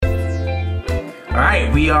All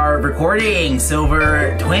right, we are recording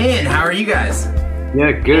Silver Twin. How are you guys?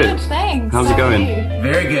 Yeah, good. Thanks. How's it going?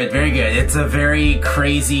 Very good, very good. It's a very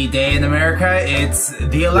crazy day in America. It's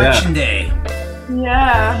the election day.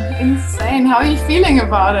 Yeah, insane. How are you feeling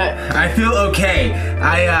about it? I feel okay.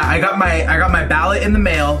 I got my ballot in the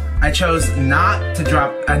mail. I chose not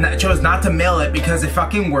to mail it because it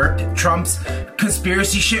fucking worked. Trump's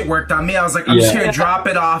conspiracy shit worked on me. I was like, I'm just gonna drop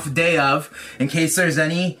it off day of in case there's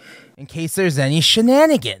any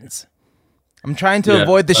shenanigans. I'm trying to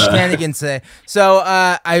avoid the shenanigans today. So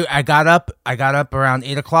I got up around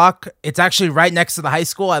 8:00. It's actually right next to the high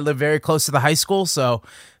school. I live very close to the high school, so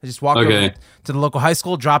I just walked over to the local high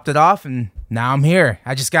school, dropped it off, and now I'm here.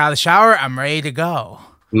 I just got out of the shower. I'm ready to go.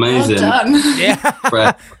 Amazing. Well done.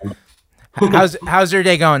 Yeah. How's your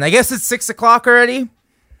day going? I guess it's 6:00 already.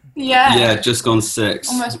 Yeah. Yeah, just gone 6.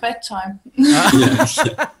 Almost bedtime.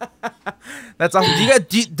 That's awesome.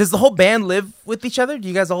 Does the whole band live with each other? Do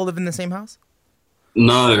you guys all live in the same house?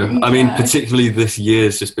 No, I mean, particularly this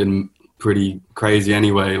year's just been pretty crazy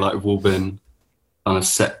anyway. Like, we've all been kind of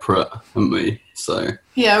separate, haven't we? So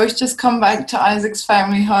Yeah, we've just come back to Isaac's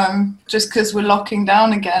family home just because we're locking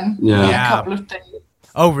down again in a couple of days.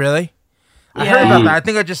 Oh, really? I heard about that. I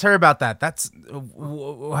think I just heard about that. That's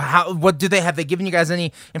what do they have? They given you guys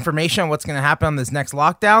any information on what's going to happen on this next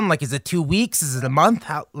lockdown? Like, is it 2 weeks? Is it a month?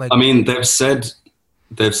 I mean, they've said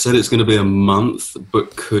it's going to be a month,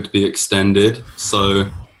 but could be extended. So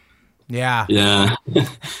yeah.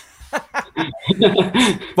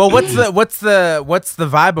 Well, what's the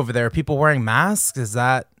vibe over there? Are people wearing masks? Is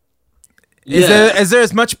there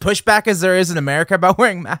as much pushback as there is in America about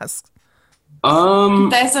wearing masks?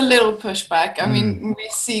 There's a little pushback. I mean, we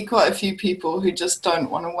see quite a few people who just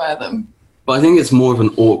don't want to wear them. But I think it's more of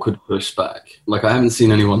an awkward pushback. Like, I haven't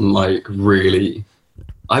seen anyone like really.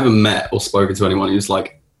 I haven't met or spoken to anyone who's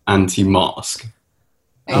like anti-mask.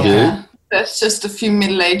 Yeah, there's just a few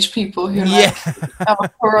middle-aged people who like, oh,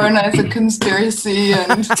 Corona is a conspiracy.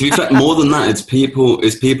 And to be fair, more than that, it's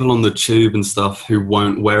people on the tube and stuff who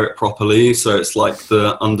won't wear it properly. So it's like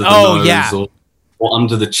the under the nose or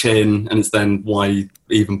under the chin, and it's then why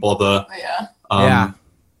even bother?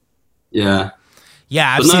 Yeah,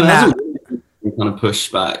 I've seen that kind of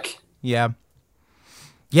pushback. Yeah,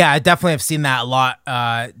 I definitely have seen that a lot.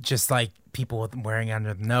 Just like people wearing it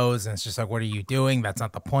under the nose, and it's just like, what are you doing? That's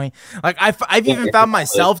not the point. Like I've even found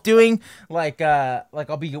myself doing like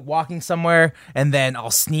I'll be walking somewhere and then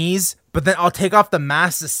I'll sneeze, but then I'll take off the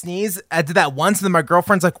mask to sneeze. I did that once, and then my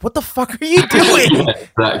girlfriend's like, "What the fuck are you doing?"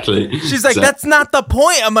 Exactly. She's like, "That's not the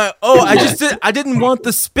point." I'm like, "Oh, I didn't want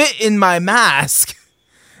the spit in my mask."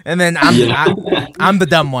 And then I'm the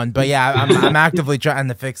dumb one, but yeah, I'm actively trying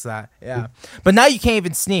to fix that. Yeah, but now you can't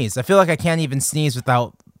even sneeze. I feel like I can't even sneeze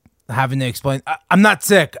without having to explain. I'm not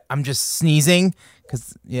sick. I'm just sneezing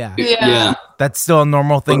because that's still a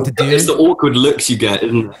normal thing to do. It's the awkward looks you get,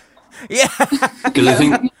 isn't it? Yeah, because I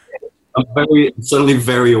think I'm suddenly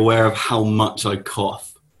very aware of how much I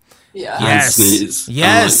cough. Yeah. And sneeze.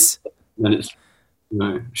 Yes. And it's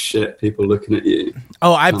shit. People looking at you.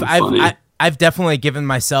 Oh, I've definitely given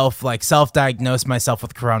myself self-diagnosed myself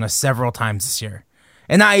with Corona several times this year,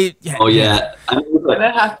 and that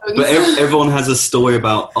happens. But everyone has a story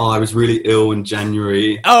about I was really ill in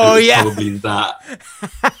January. Oh yeah, probably that.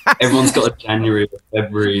 Everyone's got a January or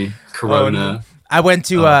February Corona. I went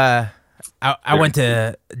to I went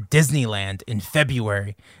to Disneyland in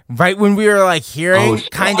February, right when we were like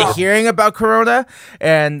hearing about Corona,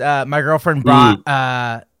 and my girlfriend brought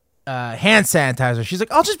hand sanitizer. She's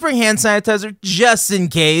like, I'll just bring hand sanitizer just in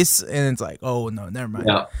case. And it's like, oh no, never mind.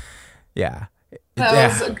 Yeah. That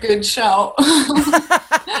was a good shout.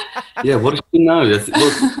 Yeah, what did you know?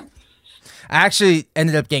 I actually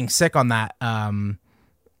ended up getting sick on that.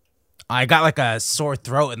 I got like a sore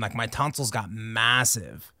throat and like my tonsils got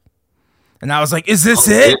massive. And I was like, is this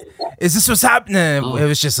it? Is this what's happening? It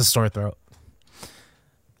was just a sore throat.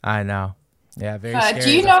 I know. Yeah, very scary.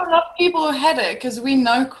 Do you know a lot of people who had it? Because we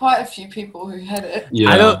know quite a few people who had it.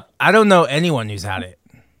 Yeah. I don't know anyone who's had it.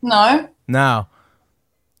 No.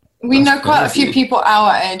 We know quite a few people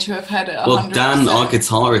our age who have had it. 100%. Well, Dan, our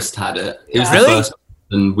guitarist, had it. He was the Really? first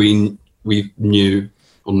person we knew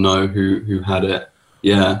or know who had it.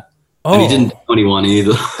 Yeah. Oh. And he didn't tell anyone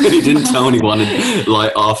either. He didn't tell anyone. And,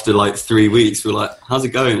 like, after like 3 weeks, we were like, "How's it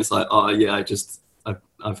going?" It's like, "Oh yeah,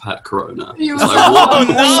 I've had Corona." He was like,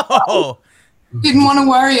 oh no! Didn't want to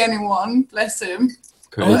worry anyone. Bless him.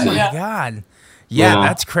 Crazy. Oh my god! Yeah,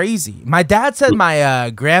 that's crazy. My dad said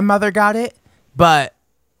my grandmother got it, but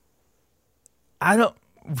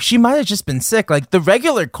she might have just been sick. Like the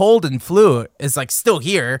regular cold and flu is like still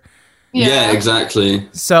here. Yeah, exactly.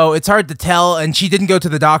 So it's hard to tell, and she didn't go to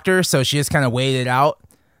the doctor, so she just kind of waited out.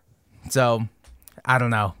 So I don't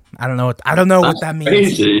know. I don't know what that means.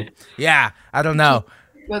 Crazy. Yeah, I don't know.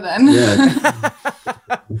 Well then. Yeah.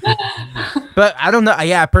 But I don't know.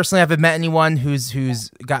 Yeah, I personally haven't met anyone who's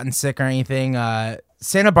gotten sick or anything.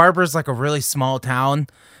 Santa Barbara's like a really small town.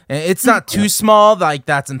 It's not too small, like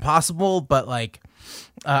that's impossible, but like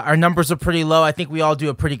our numbers are pretty low. I think we all do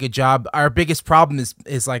a pretty good job. Our biggest problem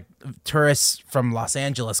is like tourists from Los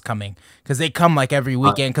Angeles coming, because they come like every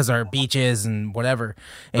weekend because our beaches and whatever.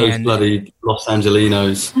 Those And bloody Los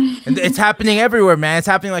Angelinos. and it's happening everywhere, man. It's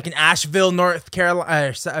happening like in Asheville, North Carolina,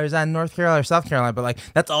 or is that North Carolina or South Carolina? But like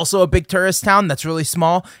that's also a big tourist town that's really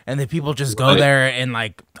small, and the people just go there and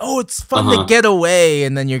like, oh, it's fun to get away,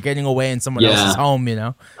 and then you're getting away in someone else's home, you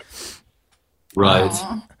know? Right.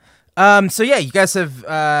 So yeah, you guys have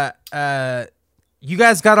you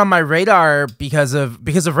guys got on my radar because of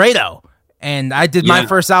Rado, and I did my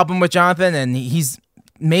first album with Jonathan, and he's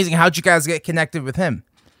amazing. How'd you guys get connected with him?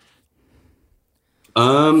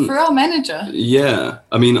 For our manager. Yeah,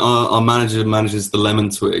 I mean, our manager manages the Lemon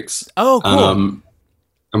Twigs. Oh, cool.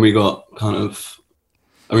 And we got kind of,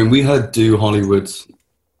 I mean, we heard Do Hollywood.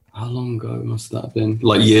 How long ago must that have been?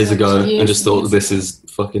 Like years ago, and just thought this is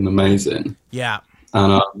fucking amazing. Yeah.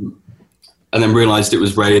 And then realized it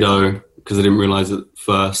was Rado, because I didn't realize it at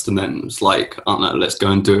first, and then it was like, I don't know, let's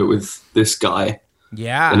go and do it with this guy.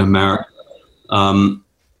 Yeah. In America. So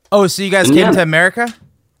you guys came to America?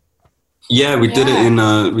 Yeah, we did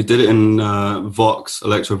it in Vox,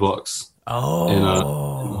 Electro Vox. Oh. In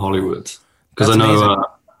Hollywood, because I know.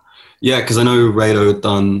 Because I know Rado had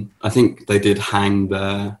done. I think they did Hang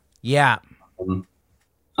there. Yeah.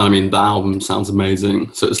 I mean, the album sounds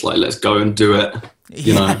amazing, so it's like, let's go and do it.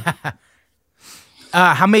 You know.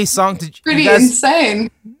 How many songs did you? Pretty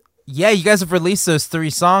insane. Yeah, you guys have released those 3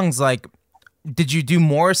 songs. Like, did you do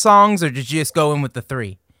more songs, or did you just go in with the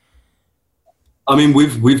 3? I mean,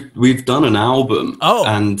 we've done an album. Oh.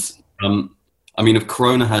 And I mean, if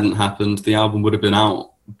Corona hadn't happened, the album would have been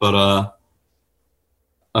out. But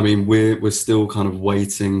I mean, we're still kind of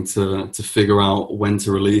waiting to figure out when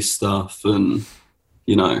to release stuff, and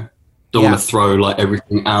you know, don't want to throw like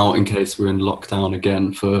everything out in case we're in lockdown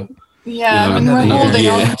again for. Yeah, you I know, mean, we're holding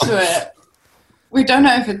year. on to it. We don't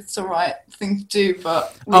know if it's the right thing to do,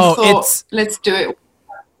 but we thought, let's do it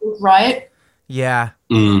right. Yeah.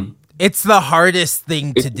 Mm. It's the hardest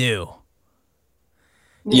thing to do.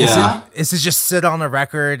 Yeah. Is to just sit on a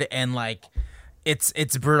record and like,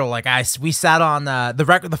 it's brutal. Like we sat on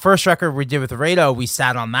the first record we did with Rado, we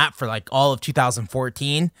sat on that for like all of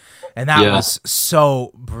 2014, and that was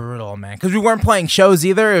so brutal, man. Because we weren't playing shows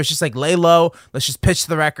either. It was just like, lay low, let's just pitch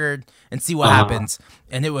the record and see what happens.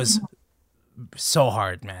 And it was so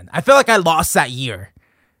hard, man. I feel like I lost that year.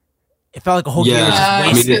 It felt like a whole year was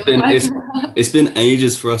just wasted. I mean, it's been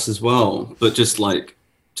ages for us as well, but just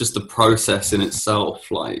the process in itself,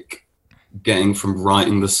 like getting from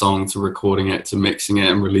writing the song to recording it to mixing it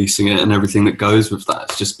and releasing it and everything that goes with that,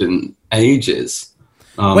 it's just been ages.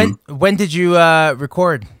 When did you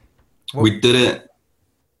record? We did it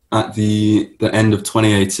at the end of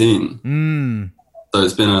 2018. So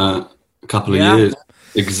it's been a couple of years.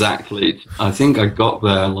 Exactly. I think I got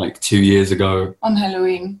there like 2 years ago. On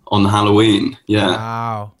Halloween, yeah.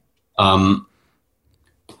 Wow.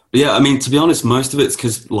 But yeah, I mean, to be honest, most of it's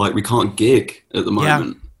because like we can't gig at the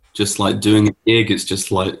moment. Just like doing a gig, it's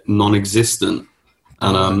just like non-existent.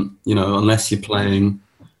 And you know, unless you're playing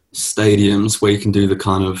stadiums where you can do the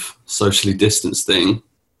kind of socially distanced thing,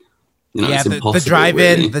 you know, it's impossible.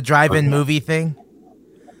 The drive-in movie thing.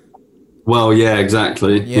 Well, yeah,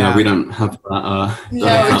 exactly. Yeah. You know, we don't have that.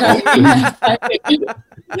 we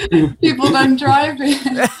don't. People don't drive in.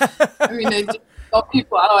 I mean, they got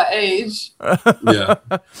people our age. Yeah.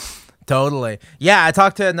 Totally. Yeah, I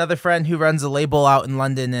talked to another friend who runs a label out in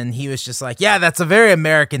London, and he was just like, yeah, that's a very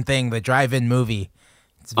American thing, the drive-in movie.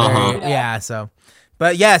 It's very, so.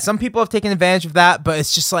 But yeah, some people have taken advantage of that, but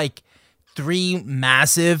it's just like 3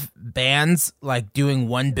 massive bands like doing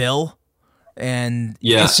one bill. And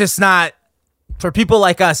it's just not, for people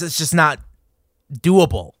like us, it's just not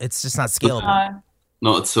doable. It's just not scalable.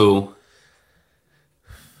 Not at all.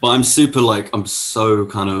 But I'm so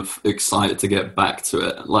kind of excited to get back to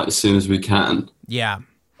it, like as soon as we can. Yeah.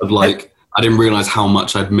 Of like, I didn't realize how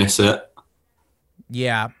much I'd miss it.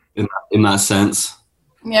 Yeah. In that sense.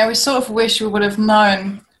 Yeah, we sort of wish we would have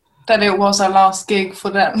known that it was our last gig for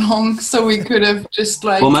that long, so we could have just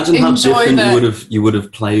like. Well, imagine how different you would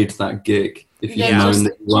have played that gig if you'd known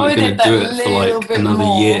that you weren't going to do it for like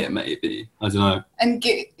another year, maybe. I don't know. And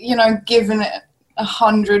given it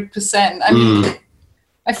 100%. I mean,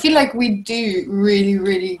 I feel like we do really,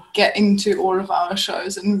 really get into all of our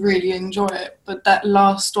shows and really enjoy it. But that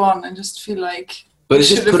last one, I just feel like but it's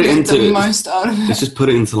just put it into the most out of it. It's just put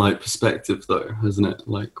it into like perspective, though, hasn't it?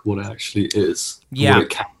 Like what it actually is, Yeah. what it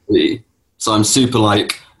can be. So I'm super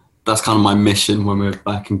like, that's kind of my mission when we're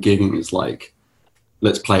back and gigging. Is like,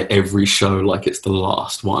 let's play every show like it's the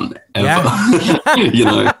last one ever. Yeah. You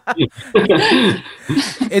know.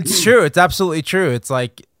 It's true. It's absolutely true. It's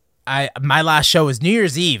like my last show was New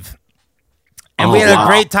Year's Eve, and we had a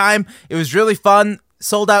great time. It was really fun.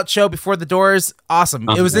 Sold out show before the doors. Awesome.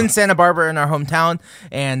 It was in Santa Barbara in our hometown,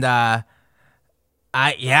 and I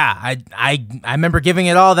remember giving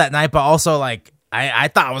it all that night, but also like I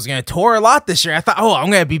thought I was gonna tour a lot this year. I thought,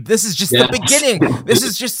 this is just the beginning. This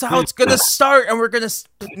is just how it's gonna start, and we're gonna,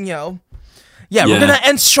 we're gonna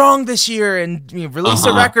end strong this year and release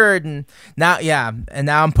a record. And now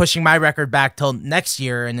I'm pushing my record back till next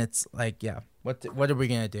year, and it's like, what are we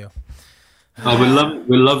gonna do? We're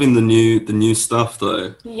loving the new stuff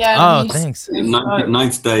though. Yeah. Oh, thanks.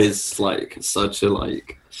 90 Days like such a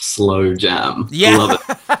like slow jam. Yeah. Love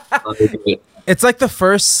it. It's like the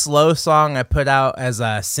first slow song I put out as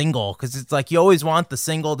a single, because it's like you always want the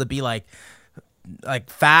single to be like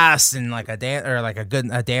fast and like a dance or like a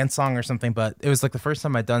dance song or something. But it was like the first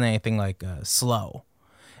time I'd done anything like slow.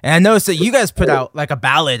 And I noticed that you guys put out like a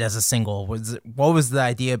ballad as a single. What was the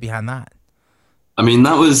idea behind that? I mean,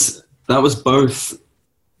 that was both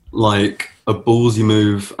like a ballsy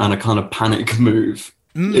move and a kind of panic move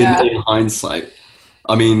in hindsight.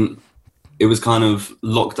 I mean, it was kind of,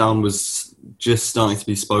 lockdown was just starting to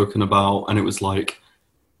be spoken about, and it was like,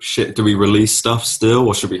 shit, do we release stuff still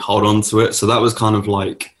or should we hold on to it? So that was kind of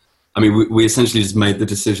like, I mean, we essentially just made the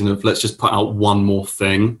decision of let's just put out one more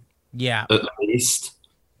thing. Yeah. At least.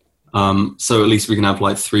 So at least we can have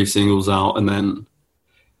like 3 singles out, and then,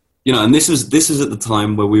 and this was at the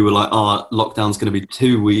time where we were like, lockdown's going to be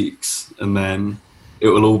 2 weeks and then it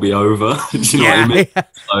will all be over. Do you know what I mean?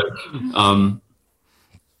 So,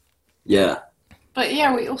 yeah. But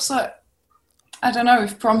yeah, we also, I don't know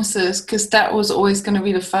if Promises, because that was always going to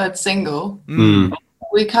be the 3rd single.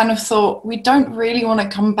 We kind of thought we don't really want to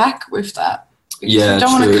come back with that. Because we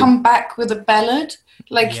don't want to come back with a ballad.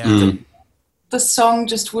 Like the song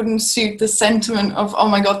just wouldn't suit the sentiment of, oh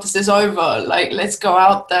my God, this is over. Like, let's go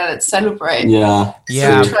out there, let's celebrate. Yeah.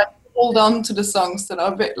 So we try to hold on to the songs that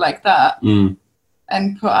are a bit like that and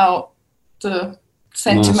put out the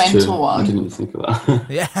sentimental one. I didn't even think of that.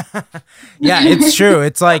 Yeah, it's true.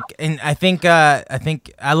 It's like, and I think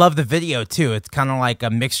I love the video too. It's kind of like a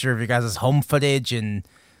mixture of your guys' home footage and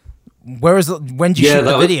when did you shoot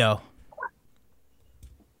the video?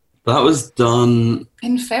 That was done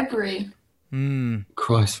in February.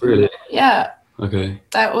 Christ, really? Yeah. Okay.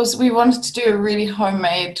 We wanted to do a really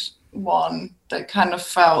homemade one that kind of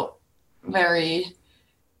felt very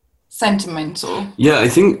sentimental. Yeah, I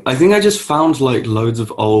think I just found like loads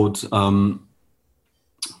of old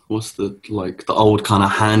what's the old kind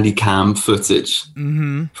of handy cam footage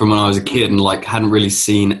from when I was a kid, and like hadn't really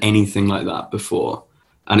seen anything like that before.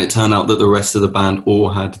 And it turned out that the rest of the band all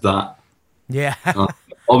had that. Yeah.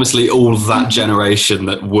 Obviously all of that generation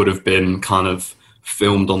that would have been kind of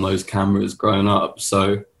filmed on those cameras growing up.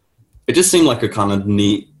 So it just seemed like a kind of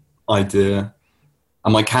neat idea.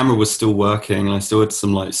 And my camera was still working, and I still had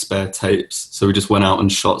some like spare tapes. So we just went out and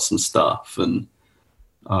shot some stuff, and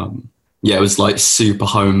it was like super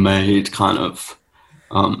homemade kind of.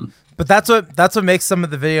 But that's what makes some of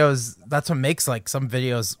the videos. That's what makes like some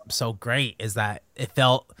videos so great, is that it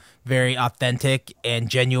felt very authentic and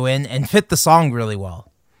genuine and fit the song really well.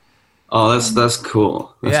 Oh, that's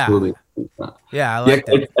cool. That's cool. Yeah, I like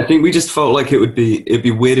that. I think we just felt like it'd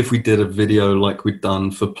be weird if we did a video like we'd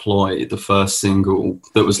done for Ploy, the first single,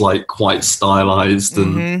 that was like quite stylized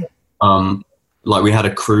and like we had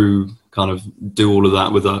a crew kind of do all of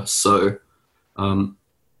that with us. So I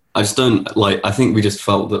just don't like. I think we just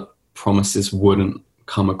felt that Promises wouldn't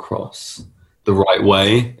come across the right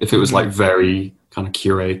way if it was like very kind of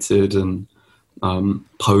curated and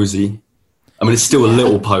posy. I mean, it's still a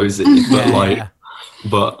little posy, but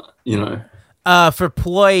but you know. For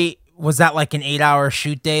Ploy, was that like an 8-hour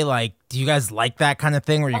shoot day? Like, do you guys like that kind of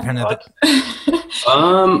thing where you kind of?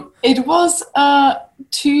 It was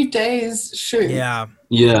 2 days shoot. Yeah.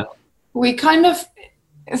 Yeah. We kind of,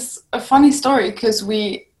 it's a funny story because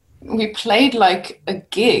we played like a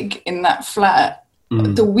gig in that flat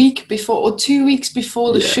the week before or 2 weeks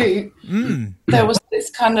before the shoot. There was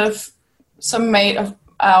this kind of, some mate of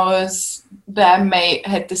ours, their mate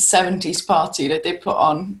had this 70s party that they put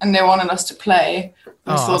on and they wanted us to play.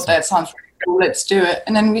 We thought that sounds really cool, let's do it.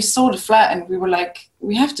 And then we saw the flat and we were like,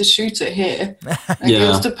 we have to shoot it here. Like, it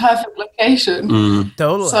was the perfect location.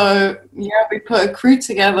 Totally. So yeah, we put a crew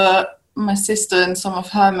together. My sister and some of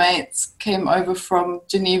her mates came over from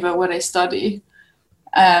Geneva where they study.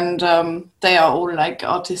 And they are all like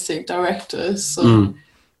artistic directors. So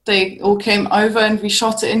they all came over and we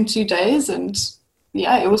shot it in 2 days. And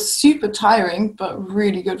yeah, it was super tiring, but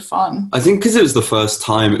really good fun. I think because it was the first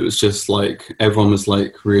time, it was just like everyone was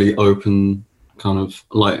like really open, kind of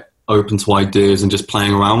like open to ideas and just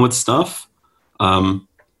playing around with stuff. And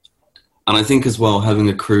I think as well, having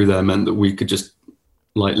a crew there meant that we could just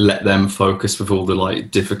like let them focus with all the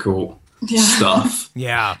like difficult stuff.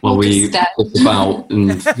 Yeah. While we talk about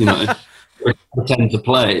and, you know, pretend to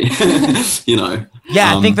play, you know.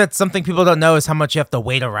 Yeah, I think that's something people don't know is how much you have to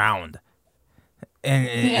wait around. And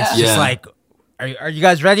it's just like, are you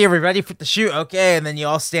guys ready? Are we ready for the shoot? Okay. And then you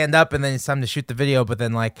all stand up and then it's time to shoot the video. But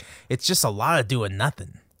then like, it's just a lot of doing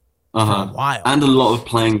nothing for a while. And a lot of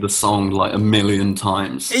playing the song like a million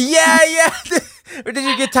times. Yeah. Did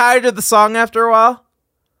you get tired of the song after a while?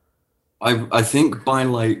 I think by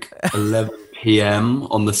like 11 p.m.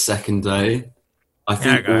 on the second day, I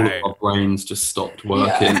think all of our brains just stopped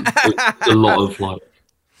working. It's a lot of like,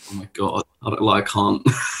 oh my God, I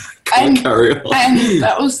can't carry on. And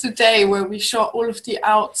that was the day where we shot all of the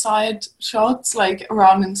outside shots, like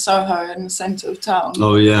around in Soho in the center of town.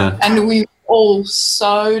 Oh yeah. And we were all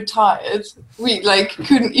so tired. We like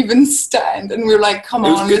couldn't even stand, and we were like, "Come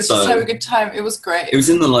on, let's just have a good time." It was great. It was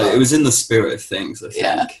in the spirit of things, I think.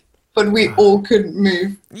 Yeah. But we all couldn't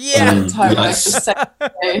move. Yeah. Like the second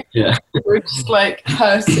day. Yeah. We were just like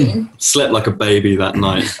hurting. Slept like a baby that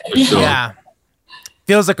night. For sure. Yeah.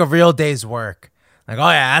 Feels like a real day's work. Like, oh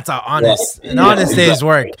yeah, that's an honest day's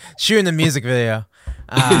work. Shooting a music video.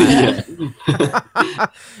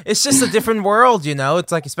 It's just a different world, you know?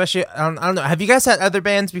 It's like, especially, I don't know. Have you guys had other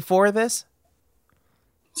bands before this?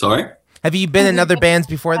 Sorry? Have you been in other bands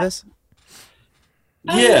before this?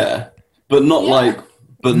 Yeah. But not like...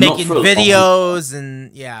 But making not for videos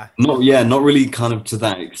and not really kind of to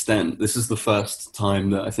that extent. This is the first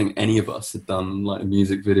time that I think any of us had done like a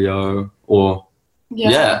music video or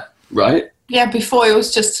right? Yeah, before it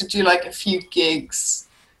was just to do like a few gigs,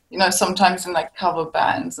 you know, sometimes in like cover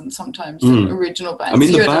bands and sometimes in original bands. I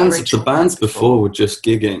mean, the bands before were just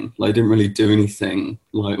gigging. Like, didn't really do anything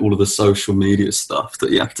like all of the social media stuff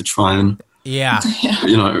that you have to try and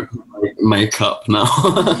you know, make up now.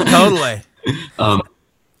 Totally.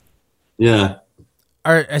 Yeah.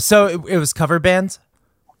 So it was cover bands?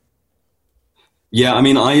 Yeah, I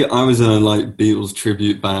mean, I was in a like Beatles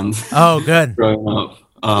tribute band. Oh, good. Growing up.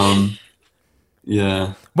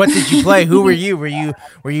 Yeah. What did you play? Who were you?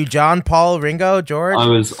 Were you John, Paul, Ringo, George? I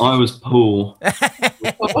was Paul.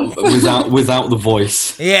 without the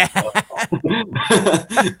voice. Yeah.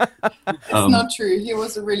 It's not true. He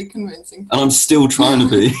was a really convincing. And I'm still trying to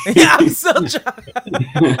be. Yeah, I'm still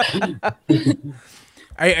trying.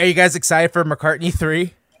 Are you guys excited for McCartney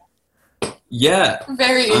 3? Yeah.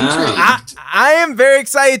 Very intrigued. I am very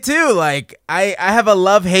excited too. Like I have a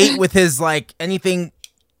love-hate with his like anything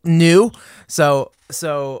new. So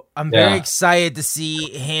I'm very excited to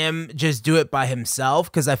see him just do it by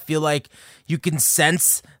himself, because I feel like you can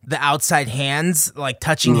sense the outside hands like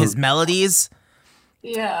touching his melodies.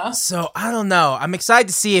 Yeah. So I don't know. I'm excited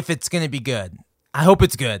to see if it's going to be good. I hope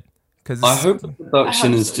it's good. I hope the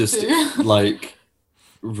production is just like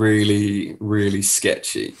really, really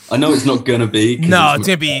sketchy. I know it's not gonna be. No, it's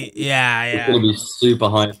gonna be It's gonna be super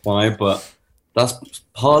hi-fi, but that's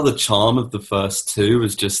part of the charm of the first two,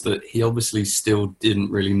 is just that he obviously still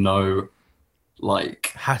didn't really know,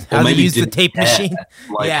 like how to use the tape machine,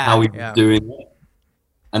 like how he was doing it.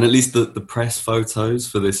 And at least the press photos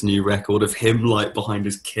for this new record of him like behind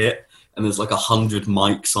his kit, and there's like 100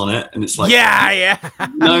 mics on it, and it's like,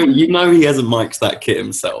 you know he hasn't mic'd that kit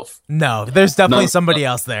himself. No, there's definitely somebody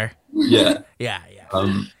else there. Yeah.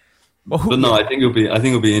 But no, I think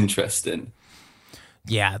it'll be interesting.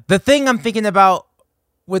 Yeah, the thing I'm thinking about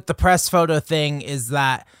with the press photo thing is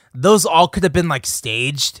that those all could have been like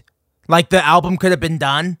staged, like the album could have been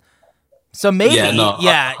done. So maybe,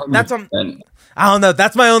 that's I don't know.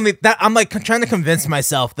 That's my only. I'm like trying to convince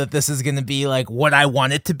myself that this is gonna be like what I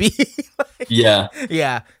want it to be. Yeah.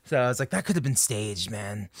 So I was like, that could have been staged,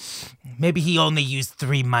 man. Maybe he only used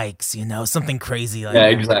 3 mics, you know, something crazy like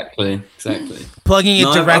that. Exactly. Plugging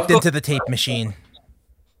it direct into the tape machine.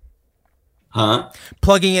 Huh?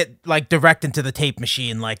 Plugging it like direct into the tape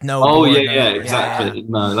machine, like no. Oh exactly. Yeah.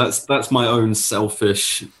 No, that's my own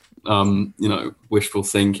selfish, you know, wishful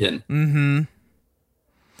thinking.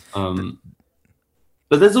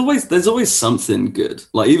 But there's always something good.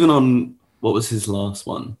 Like even on what was his last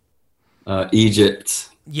one? Egypt.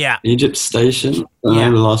 Yeah. Egypt Station. Yeah.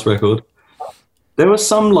 The last record. There were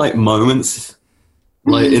some like moments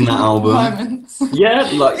like in that album. Moments.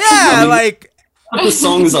 Yeah, like like the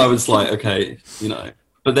songs I was like, okay, you know.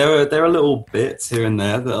 But there are little bits here and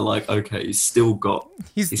there that are like, okay, he's still got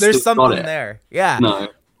there's something there. Yeah. No.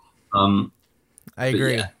 I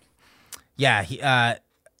agree. Yeah.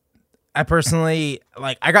 I personally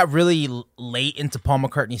like. I got really late into Paul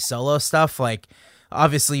McCartney solo stuff. Like,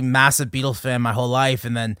 obviously, massive Beatles fan my whole life,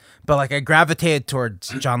 but like I gravitated towards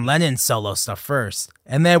John Lennon's solo stuff first,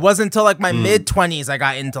 and then it wasn't until like my mid-20s I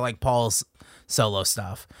got into like Paul's solo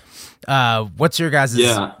stuff. What's your guys'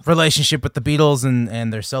 relationship with the Beatles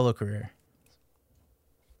and their solo career?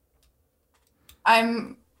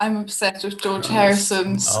 I'm obsessed with George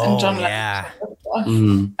Harrison's and John Lennon's. Yeah.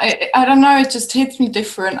 I don't know, it just hits me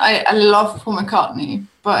different. I love Paul McCartney,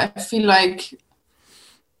 but I feel like,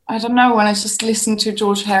 I don't know, when I just listen to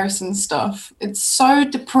George Harrison stuff, it's so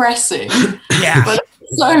depressing. Yeah. But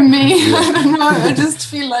it's so me. I don't know, I just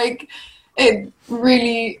feel like it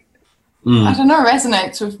really, I don't know,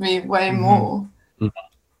 resonates with me way more.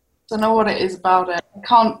 Don't know what it is about it.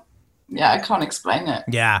 I can't explain it.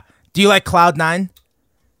 Yeah. Do you like Cloud Nine?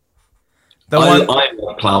 I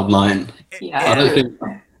love Cloud Nine. Yeah. I don't think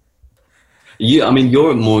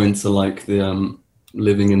you're more into like the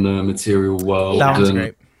living in the material world. That one's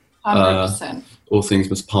great. 100%. All Things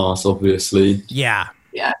Must Pass, obviously. Yeah.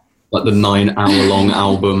 Yeah. Like the 9-hour-long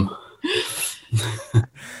album.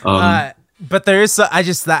 But there is,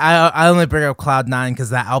 I only bring up Cloud Nine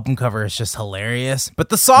because that album cover is just hilarious. But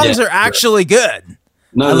the songs are actually good.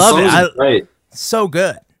 No, I love songs are great. So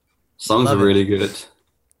good. Songs are really good.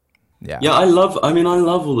 Yeah. Yeah, I love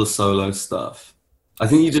all the solo stuff. I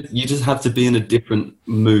think you just have to be in a different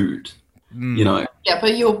mood, you know. Yeah,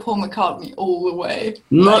 but you're Paul McCartney all the way.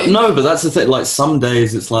 No, but that's the thing. Like some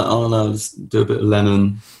days it's like, oh no, let's do a bit of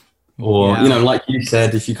Lennon. Or, you know, like you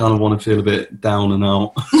said, if you kind of want to feel a bit down and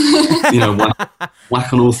out, you know,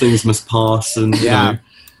 whack on All Things Must Pass, and you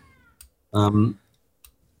know,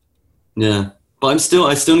 yeah. But I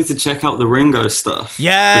still need to check out the Ringo stuff.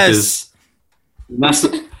 Yes, because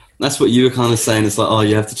that's what you were kind of saying. It's like, oh,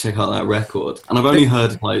 you have to check out that record, and I've only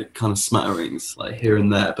heard like kind of smatterings, like here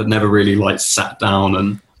and there, but never really like sat down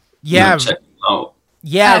and checked it out.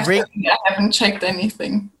 Yeah, I haven't checked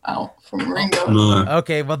anything out from Ringo. No.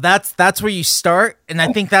 Okay, well that's where you start, and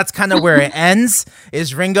I think that's kind of where it ends.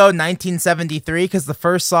 Is Ringo 1973, because the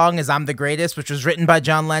first song is "I'm the Greatest," which was written by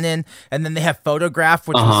John Lennon, and then they have "Photograph,"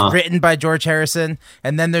 which was written by George Harrison,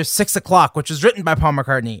 and then there's "6 O'clock," which was written by Paul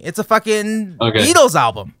McCartney. It's a fucking Beatles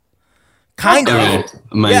album, kind of.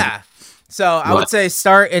 Yeah. So I would say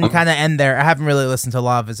start and kind of end there. I haven't really listened to a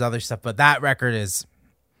lot of his other stuff, but that record is.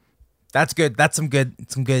 That's good. That's some good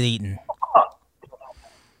eating.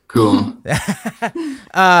 Cool.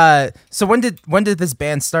 So when did this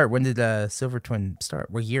band start? When did Silver Twin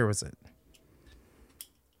start? What year was it?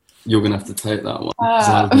 You're gonna have to take that one. I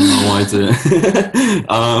have no idea.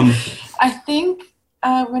 I think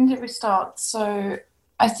when did we start? So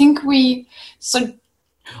I think Dan,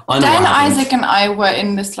 Isaac, and I were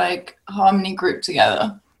in this like harmony group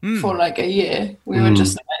together for like a year. We were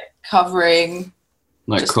just like covering.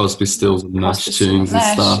 Like Crosby, Stills and Nash tunes and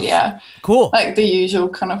stuff. Yeah. Cool. Like the usual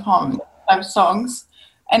kind of harmony type songs.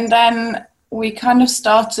 And then we kind of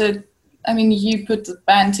started, I mean, you put the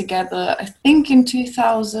band together, I think in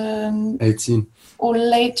 2018. Or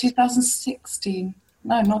late 2016.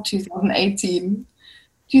 No, not 2018.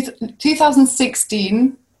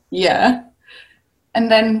 2016, yeah.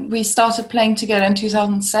 And then we started playing together in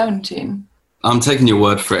 2017. I'm taking your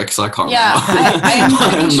word for it because I can't remember. I am I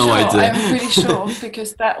have no idea. I'm pretty sure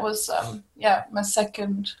because that was my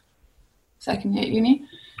second year at uni.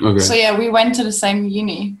 Okay. So yeah, we went to the same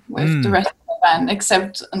uni with the rest of the band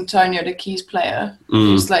except Antonio, the keys player,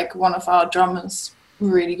 who's like one of our drummers,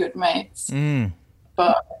 really good mates. And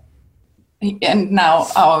now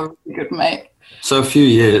our really good mate. So a few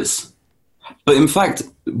years, but in fact,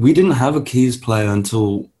 we didn't have a keys player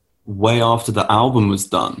until way after the album was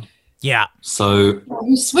done. Yeah. So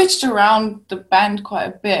we switched around the band quite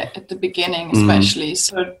a bit at the beginning, especially.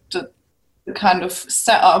 So the kind of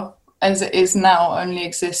setup as it is now only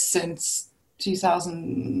exists since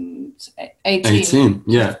 2018. 2018,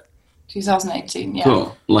 yeah. 2018, yeah.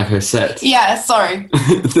 Cool. Like I said. Yeah, sorry.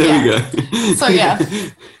 There we go. So yeah,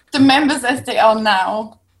 the members as they are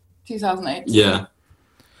now, 2018. Yeah.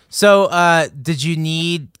 So, did you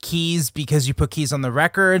need keys because you put keys on the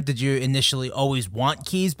record? Did you initially always want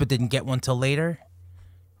keys but didn't get one till later?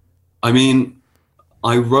 I mean,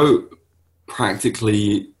 I wrote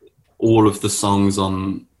practically all of the songs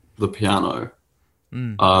on the piano.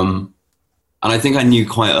 And I think I knew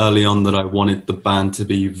quite early on that I wanted the band to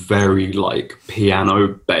be very like piano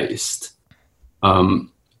based.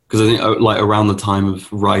 Because I think like around the time of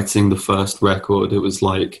writing the first record, it was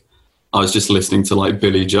like I was just listening to like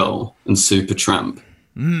Billy Joel and Supertramp,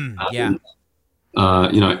 yeah,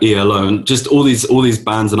 ELO, and just all these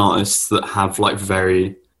bands and artists that have like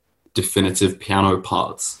very definitive piano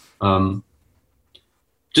parts.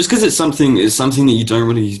 Just because it's something that you don't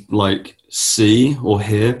really like see or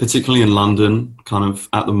hear, particularly in London, kind of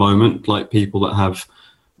at the moment, like people that have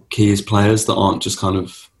keys players that aren't just kind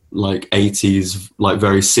of like 80s, like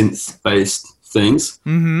very synth based things.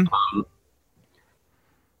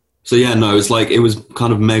 So yeah, no, it's like, it was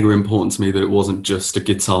kind of mega important to me that it wasn't just a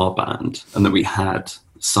guitar band and that we had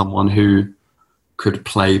someone who could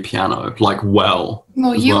play piano like well.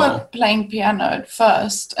 Well, you were playing piano at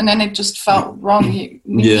first, and then it just felt wrong. We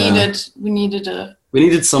needed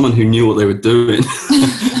someone who knew what they were doing.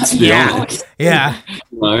 To be honest. Yeah.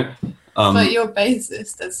 But you're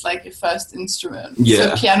bassist. That's like your first instrument.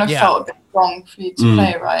 Yeah. So piano felt a bit wrong for you to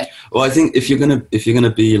play, right? Well, I think if you're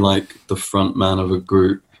gonna be like the front man of a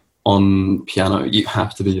group on piano, you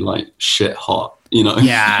have to be like shit hot.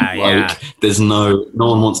 There's no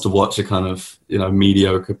one wants to watch a kind of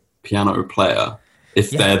mediocre piano player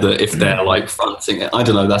if they're like fronting it. I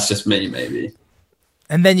don't know, that's just me maybe.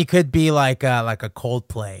 And then you could be like a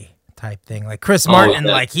Coldplay type thing, like Chris Martin,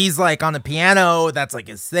 like he's like on the piano, that's like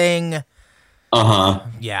his thing.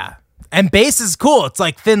 Yeah, and bass is cool. It's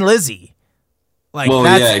like Thin Lizzy. Like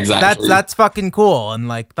exactly. That's fucking cool. And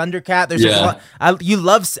like Thundercat, there's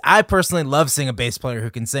I personally love seeing a bass player who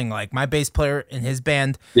can sing. Like my bass player in his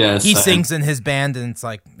band, he sings in his band, and it's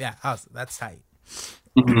like, that's tight.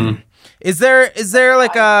 Is there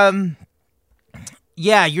like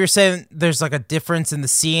you're saying there's like a difference in the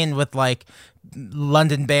scene with like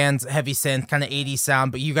London bands, heavy synth, kind of 80s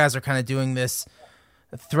sound, but you guys are kind of doing this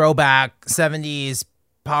throwback 70s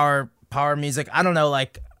power music. I don't know,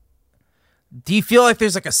 like, do you feel like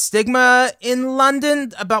there's like a stigma in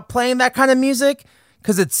London about playing that kind of music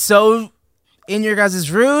because it's so in your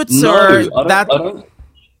guys' roots? I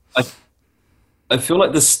feel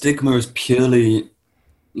like the stigma is purely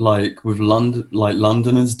like with London, like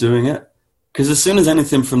Londoners doing it. Because as soon as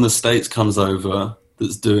anything from the States comes over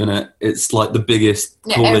that's doing it, it's like the biggest,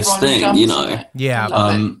 coolest thing, Yeah.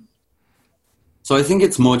 So I think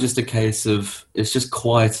it's more just a case of it's just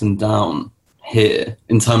quietened down here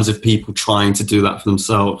in terms of people trying to do that for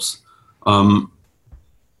themselves. But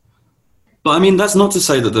I mean, that's not to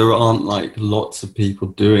say that there aren't like lots of people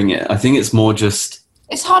doing it. I think it's more just...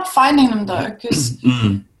 It's hard finding them though, because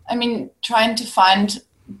I mean, trying to find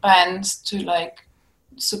bands to like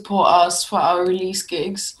support us for our release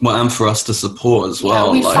gigs. Well, and for us to support as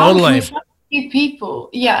well. We found a few people.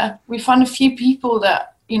 Yeah, we found a few people that,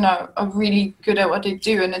 are really good at what they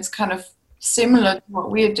do, and it's kind of similar to what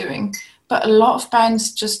we're doing. But a lot of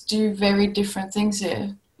bands just do very different things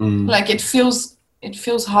here. Like it feels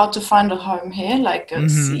hard to find a home here, like a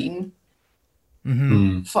scene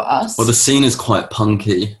for us. Well, the scene is quite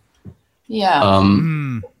punky. Yeah.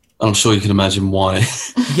 I'm sure you can imagine why.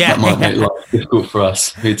 Yeah. That might make life difficult for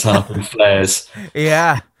us. We turn up in flares.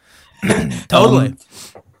 Yeah. Totally.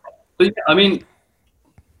 But yeah, I mean,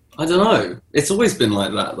 I don't know. It's always been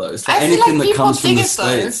like that though. It's like I anything like that comes from the though.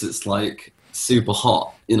 States, it's like super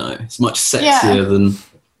hot, It's much sexier than...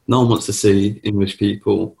 No one wants to see English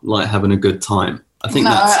people like having a good time. I think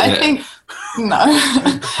I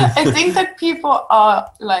think that people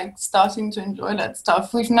are like starting to enjoy that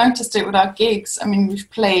stuff. We've noticed it with our gigs. I mean, we've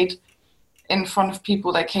played in front of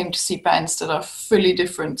people that came to see bands that are fully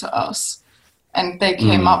different to us, and they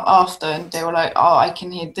came up after and they were like, "Oh, I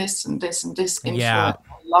can hear this and this and this influence. Yeah.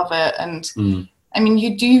 I love it." And I mean,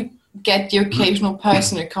 you do get the occasional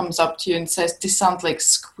person who comes up to you and says, "This sounds like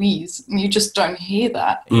Squeeze," and you just don't hear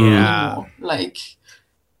that anymore. Like,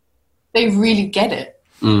 they really get it,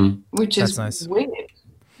 which is nice. weird.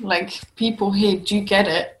 Like, people here do get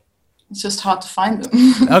it. It's just hard to find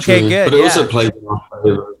them. Okay, True. good. But it also plays in our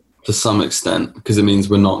favor to some extent, because it means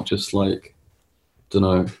we're not just like, don't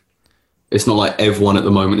know, it's not like everyone at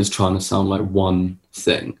the moment is trying to sound like one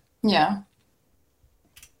thing. Yeah.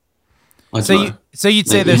 So you'd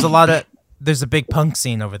say there's a big punk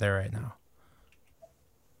scene over there right now.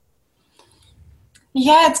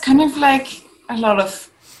 Yeah, it's kind of like a lot of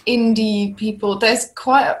indie people. There's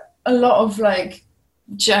quite a lot of like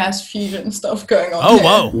jazz fusion stuff going on. Oh, here.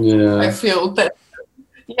 whoa. Yeah. I feel that.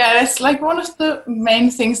 Yeah, it's like one of the main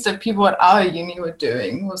things that people at our uni were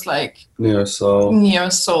doing was like Neo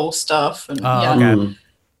soul stuff, and okay.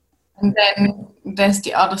 And then there's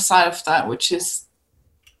the other side of that, which is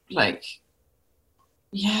like,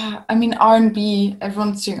 yeah, I mean R&B.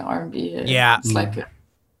 Everyone's doing R&B. Yeah, it's like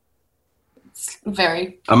it's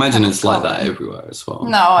very. I imagine it's like that everywhere as well.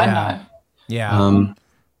 No, I know. Yeah.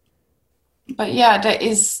 But yeah, there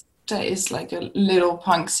is like a little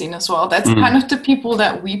punk scene as well. That's kind of the people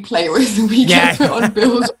that we play with. We get put on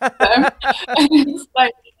bills with them, and it's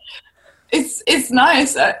like it's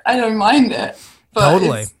nice. I don't mind it, but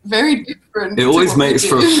totally. It's very different. It always makes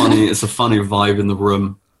for a funny vibe in the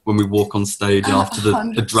room when we walk on stage after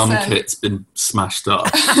the drum kit's been smashed up.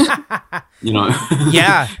 You know.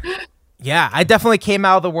 Yeah, I definitely came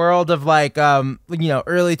out of the world of like early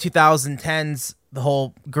 2010s, the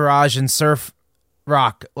whole garage and surf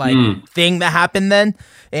rock like thing that happened then,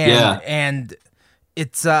 and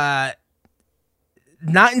it's not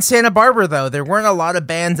in Santa Barbara though. There weren't a lot of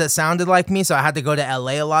bands that sounded like me, so I had to go to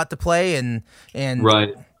LA a lot to play, and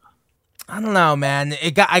right. I don't know, man.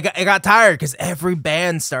 I got tired because every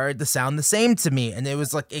band started to sound the same to me, and it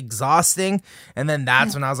was like exhausting. And then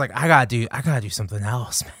that's when I was like, I gotta do something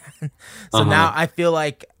else, man. So now I feel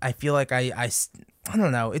like I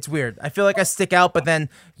don't know. It's weird. I feel like I stick out, but then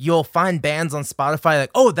you'll find bands on Spotify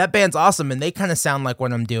like, oh, that band's awesome, and they kind of sound like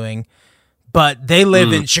what I'm doing, but they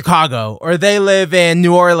live in Chicago or they live in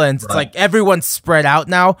New Orleans. It's like everyone's spread out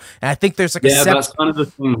now, and I think there's like that's kind of the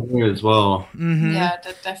thing here as well. Mm-hmm. Yeah,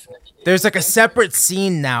 that definitely. There's like a separate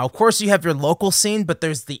scene now. Of course, you have your local scene, but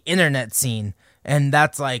there's the internet scene. And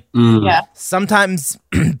that's like sometimes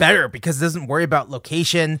better because it doesn't worry about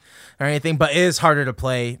location or anything, but it is harder to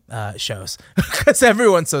play shows because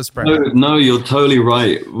everyone's so spread out. No, you're totally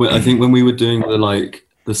right. I think when we were doing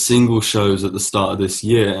the single shows at the start of this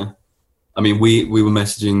year, I mean, we were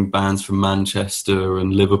messaging bands from Manchester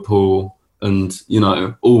and Liverpool and,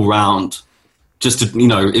 all round just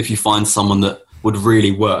to, if you find someone that would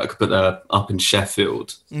really work, but they're up in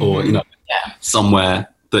Sheffield or, somewhere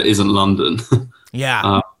that isn't London.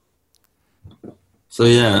 Yeah. So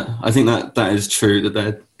yeah, I think that is true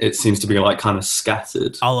that it seems to be like kind of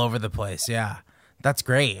scattered all over the place. Yeah, that's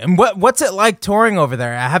great. And what's it like touring over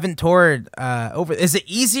there? I haven't toured over. Is it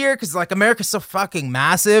easier because like America's so fucking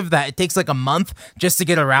massive that it takes like a month just to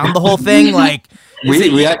get around the whole thing? Like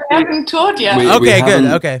we haven't toured yet.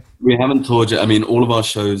 Okay. We haven't toured yet. I mean, all of our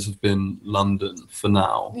shows have been London for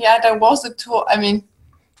now. Yeah, there was a tour. I mean,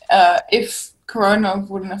 if Corona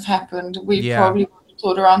wouldn't have happened, we probably would have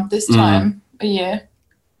toured around this time a year.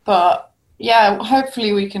 But yeah,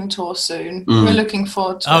 hopefully we can tour soon. We're looking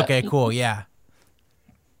forward to it. Okay, cool, yeah.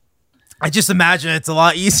 I just imagine it's a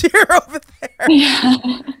lot easier over there. Yeah.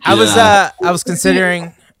 I was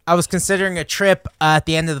considering a trip at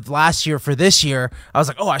the end of last year for this year. I was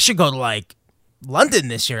like, oh, I should go to like London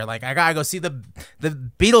this year. Like I gotta go see the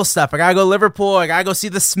Beatles stuff. I gotta go to Liverpool. I gotta go see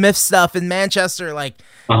the Smith stuff in Manchester. Like,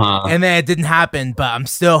 and then it didn't happen. But I'm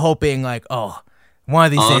still hoping. Like, oh, one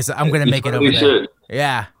of these days I'm gonna make it over there.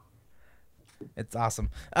 Yeah, it's awesome.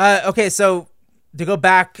 Okay, so to go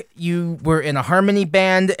back, you were in a harmony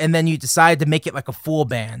band, and then you decided to make it like a full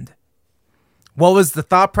band. What was the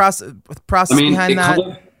thought process behind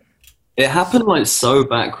that? It happened like so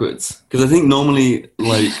backwards because I think normally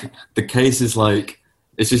like the case is like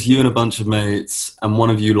it's just you and a bunch of mates and one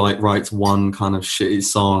of you like writes one kind of shitty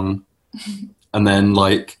song and then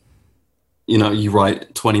like you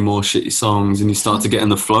write 20 more shitty songs and you start to get in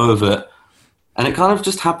the flow of it, and it kind of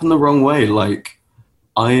just happened the wrong way. Like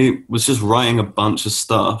I was just writing a bunch of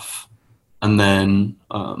stuff and then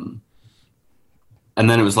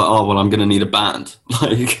it was like, oh, well, I'm going to need a band.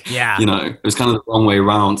 Like, it was kind of the wrong way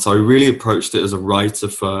around. So I really approached it as a writer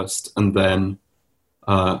first and then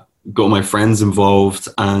got my friends involved.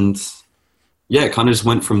 And it kind of just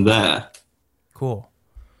went from there. Cool.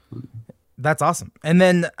 That's awesome. And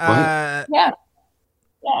then... Yeah.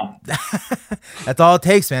 That's all it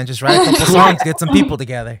takes, man. Just write a couple songs, get some people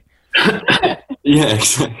together. Yeah,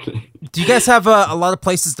 exactly. Do you guys have a lot of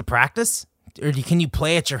places to practice? Or can you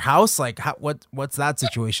play at your house? Like, what's that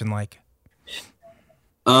situation like?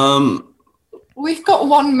 We've got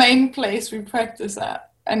one main place we practice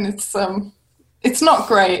at, and it's not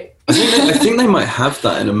great. I think they might have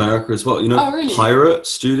that in America as well. Really? Pirate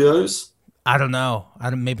Studios. I don't know.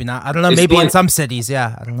 Maybe not. I don't know. It's maybe like, in some cities.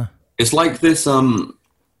 Yeah, I don't know. It's like this.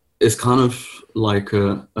 It's kind of like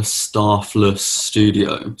a staffless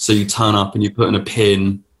studio. So you turn up and you put in a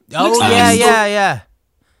pin. Oh yeah.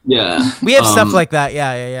 Yeah, we have stuff like that.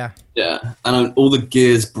 Yeah. Yeah, and all the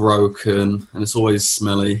gear's broken, and it's always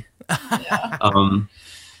smelly. Yeah.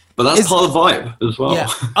 But that's part of the vibe as well. Yeah.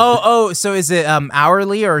 Oh. So is it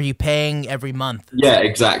hourly, or are you paying every month? Yeah,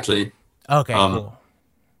 exactly. Okay, cool.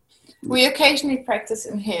 We occasionally practice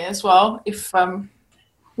in here as well if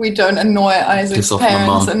we don't annoy Isaac's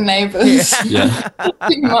parents and neighbors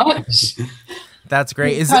too much. That's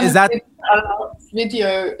great. Is that a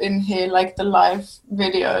video in here, like the live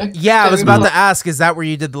video? Yeah, I was about to ask, is that where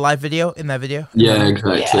you did the live video in that video? Yeah,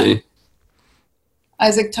 exactly. Yeah.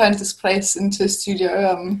 Isaac turned this place into a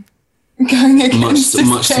studio, going against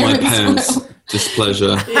much to my parents'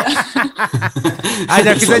 displeasure. Yeah. I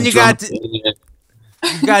know, because then you got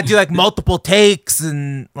to do like multiple takes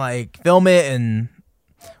and like film it. And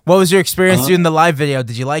what was your experience doing the live video?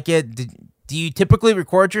 Did you like it? Do you typically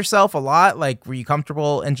record yourself a lot? Like, were you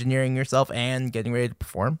comfortable engineering yourself and getting ready to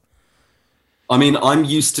perform? I mean, I'm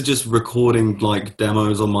used to just recording like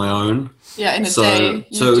demos on my own. Yeah, in a day.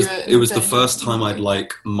 So it was the first time I'd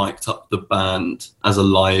like mic'd up the band as a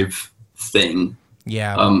live thing.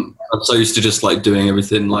 Yeah. I'm so used to just like doing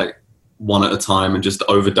everything like one at a time and just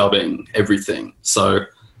overdubbing everything. So,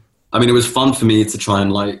 I mean, it was fun for me to try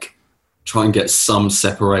and get some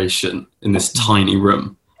separation in this tiny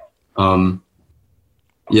room.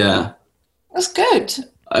 Yeah. That's good.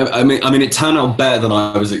 I mean, it turned out better than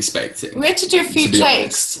I was expecting. We had to do a few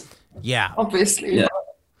takes. Yeah. Obviously. Yeah.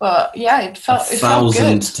 But yeah, it felt good.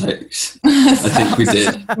 1,000 takes. I think we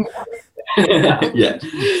did. Yeah.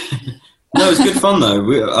 No, it was good fun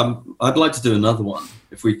though. I'd like to do another one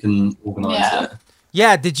if we can organise it.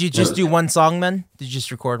 Yeah. Did you just do one song then? Did you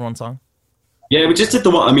just record one song? Yeah, we just did the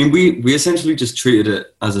one. I mean, we essentially just treated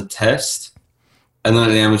it as a test, and then at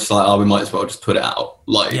the end we're just like, we might as well just put it out.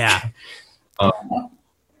 Like, yeah.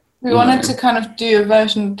 We wanted to kind of do a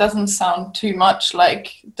version that doesn't sound too much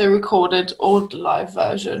like the recorded or the live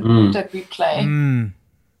version that we play.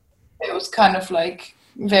 It was kind of like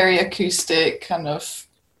very acoustic, kind of.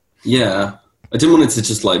 Yeah, I didn't want it to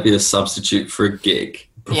just like be a substitute for a gig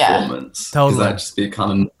performance. Yeah, totally. Because that'd just be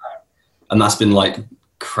kind of, and that's been like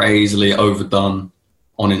crazily overdone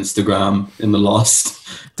on Instagram in the last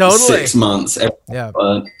 6 months.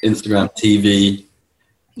 Instagram TV,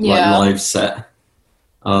 like live set.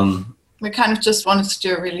 We kind of just wanted to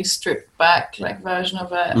do a really stripped back like version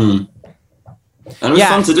of it. And it was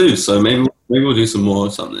fun to do, so maybe we'll do some more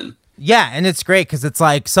or something. Yeah, and it's great because it's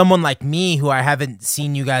like someone like me who I haven't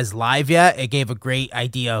seen you guys live yet. It gave a great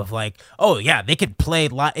idea of like, oh yeah, they could play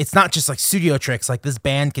live. It's not just like studio tricks. Like this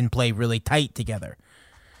band can play really tight together.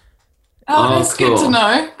 Oh, that's cool. Good to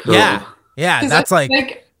know. Cool. Yeah, that's like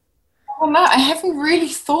I haven't really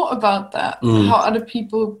thought about that. How other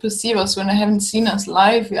people perceive us when they haven't seen us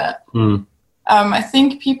live yet. I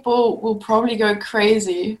think people will probably go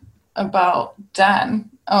crazy about Dan,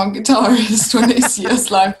 our guitarist, when they see us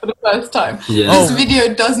live for the first time. Yeah. This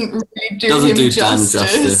video doesn't really do him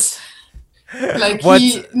justice. Like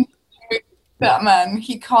that man,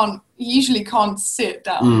 he usually can't sit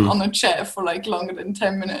down on a chair for like longer than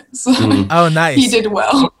 10 minutes. Oh, nice. He did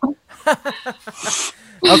well.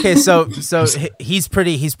 Okay, so he's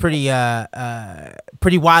pretty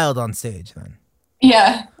wild on stage then.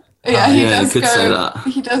 Yeah. He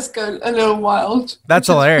does go a little wild. That's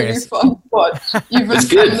hilarious. Really fun to watch. It's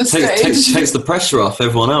good. Takes the pressure off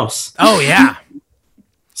everyone else. Oh yeah.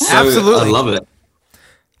 So, absolutely. I love it.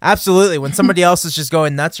 Absolutely. When somebody else is just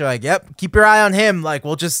going nuts, you're like, "Yep, keep your eye on him." Like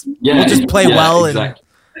we'll just play well exactly.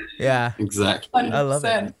 and exactly. 100%. I love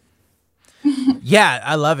it. Yeah,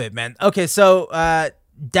 I love it, man. Okay, so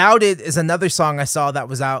Doubted is another song I saw that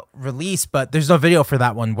was out released, but there's no video for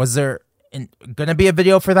that one. Was there gonna be a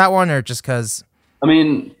video for that one, or just because? I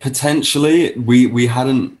mean, potentially we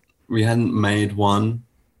hadn't made one,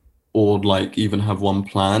 or like even have one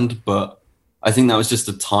planned, but I think that was just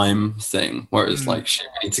a time thing where it's like, shit,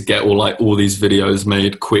 we need to get all these videos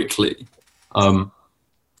made quickly. So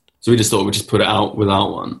we just thought we'd just put it out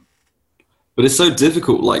without one. But it's so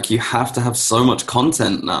difficult. Like you have to have so much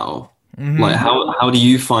content now. Like how do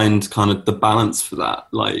you find kind of the balance for that?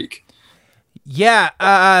 Like, yeah,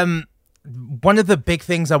 one of the big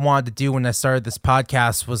things I wanted to do when I started this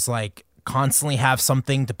podcast was like constantly have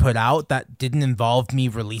something to put out that didn't involve me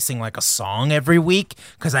releasing like a song every week,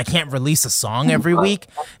 because I can't release a song every week.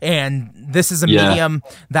 And this is a medium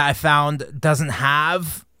that I found doesn't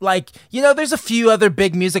have like, there's a few other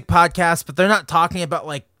big music podcasts, but they're not talking about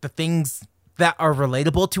like the things that are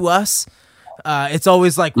relatable to us. It's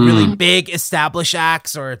always like really big established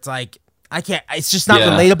acts, or it's like it's just not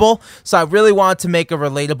relatable. So I really wanted to make a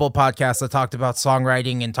relatable podcast that talked about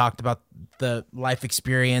songwriting and talked about the life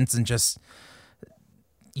experience and just,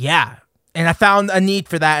 and I found a need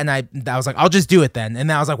for that, and I was like, I'll just do it then. And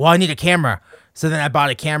then I was like, well, I need a camera. So then I bought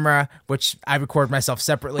a camera, which I record myself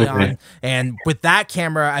separately on. And with that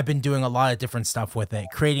camera, I've been doing a lot of different stuff with it,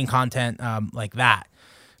 creating content like that.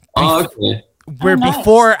 Okay. Where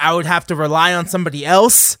before I would have to rely on somebody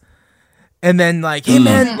else And then like, hey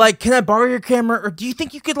man, like, can I borrow your camera? Or do you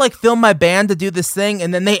think you could like film my band to do this thing?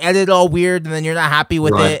 And then they edit all weird and then you're not happy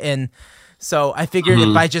with it. And so I figured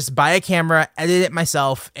if I just buy a camera, edit it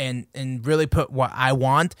myself and really put what I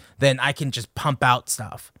want, then I can just pump out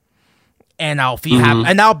stuff. And I'll be happy,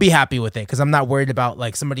 and I'll be happy with it because I'm not worried about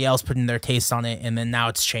like somebody else putting their taste on it, and then now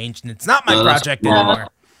it's changed and it's not my project anymore.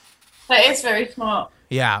 That is very smart.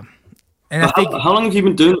 Yeah, and how long have you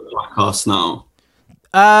been doing the podcast now?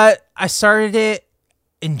 I started it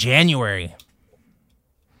in January.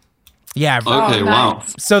 Yeah. Okay. Wow.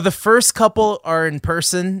 So the first couple are in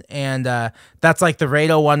person, and that's like the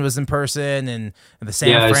Rado one was in person, and the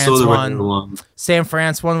San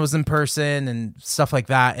France one was in person, and stuff like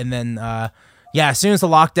that. And then, as soon as the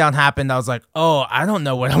lockdown happened, I was like, oh, I don't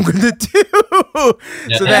know what I'm gonna do.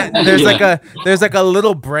 So that there's like a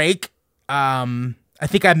little break. I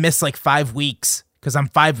think I missed like 5 weeks because I'm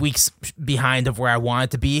 5 weeks behind of where I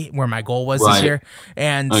wanted to be, where my goal was this year,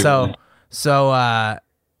 and so.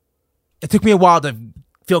 It took me a while to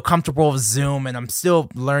feel comfortable with Zoom, and I'm still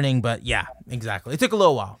learning, but yeah, exactly. It took a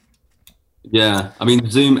little while. Yeah, I mean,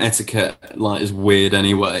 Zoom etiquette like is weird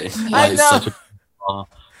anyway. Like, it's such a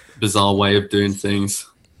bizarre way of doing things.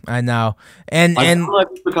 I know, and feel like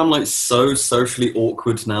it's become like so socially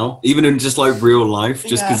awkward now, even in just like real life,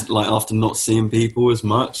 just because like after not seeing people as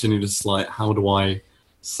much, and you're just like, how do I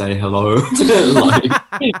say hello? Like,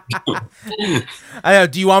 I know.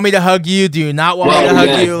 Do you want me to hug you? Do you not want me to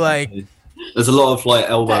hug you? Like, there's a lot of like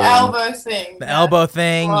elbow. The elbow thing. The elbow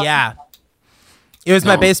thing. Yeah. It was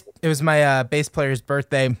my bass. It was my bass player's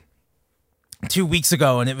birthday 2 weeks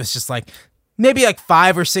ago, and it was just like maybe like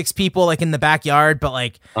 5 or 6 people like in the backyard, but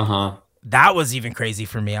like that was even crazy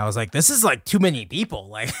for me. I was like, this is like too many people.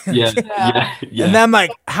 Like, yeah. And then I'm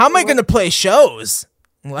like, how am I gonna play shows?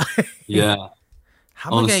 Yeah.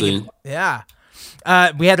 How am I gonna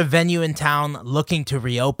get, we had a venue in town looking to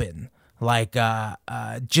reopen, like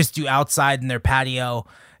just do outside in their patio,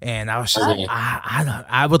 and I was just like,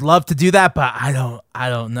 I would love to do that, but I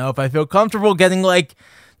don't know if I feel comfortable getting like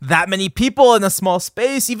that many people in a small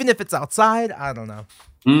space, even if it's outside. I don't know.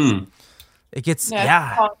 It gets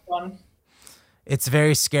It's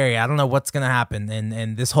very scary. I don't know what's going to happen.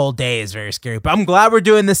 And this whole day is very scary. But I'm glad we're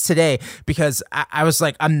doing this today because I was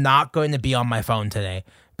like, I'm not going to be on my phone today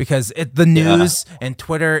because the news and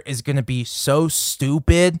Twitter is going to be so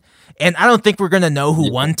stupid. And I don't think we're going to know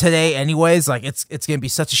who won today anyways. Like, it's going to be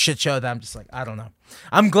such a shit show that I'm just like, I don't know.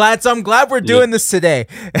 I'm glad we're doing this today.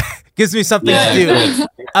 Gives me something to do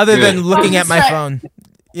other than looking at my phone.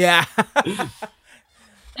 Yeah.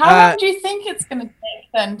 How long do you think it's going to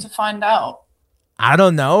take then to find out? I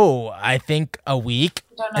don't know. I think a week.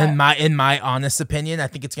 In my honest opinion, I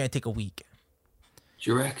think it's gonna take a week.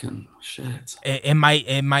 Do you reckon? Shit. It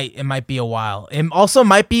might be a while. It also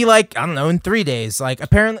might be like, I don't know, in 3 days. Like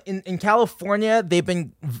apparently in California, they've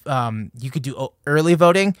been you could do early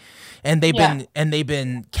voting, and they've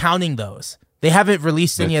been counting those. They haven't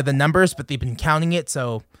released any of the numbers, but they've been counting it.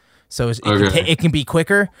 So it can be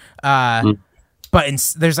quicker. But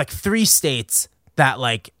there's like 3 states that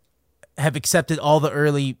like have accepted all the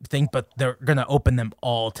early thing, but they're gonna open them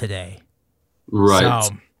all today.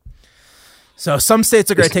 Right. So some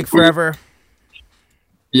states are gonna take forever.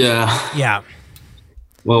 Yeah. Yeah.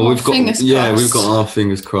 Well, we've got our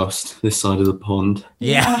fingers crossed this side of the pond.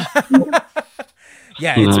 Yeah.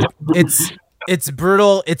 Yeah. It's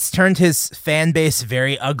brutal. It's turned his fan base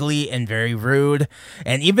very ugly and very rude.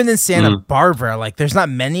 And even in Santa Barbara, like there's not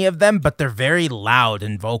many of them, but they're very loud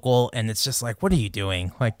and vocal. And it's just like, what are you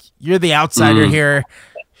doing? Like you're the outsider here.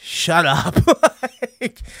 Shut up.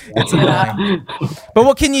 Like, it's annoying. But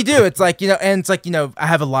what can you do? It's like, I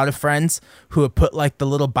have a lot of friends who have put like the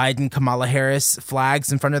little Biden Kamala Harris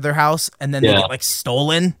flags in front of their house and then they get like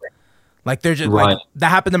stolen. Like they're just like that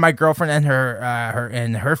happened to my girlfriend and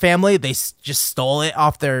her family. They just stole it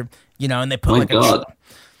off their, and they put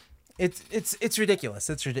it's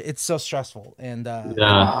ridiculous. It's so stressful and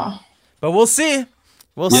but we'll see.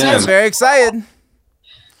 We'll see. I'm very excited.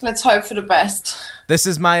 Let's hope for the best. This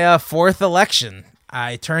is my 4th election.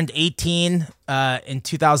 I turned 18 in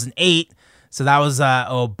 2008, so that was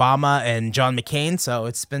Obama and John McCain. So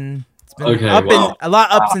it's been a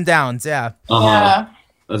lot of ups and downs. Yeah. Yeah.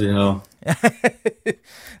 Bloody hell.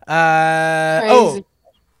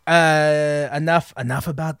 Enough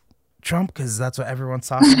about Trump because that's what everyone's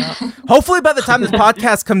talking about. Hopefully by the time this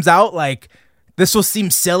podcast comes out, like this will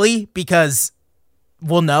seem silly because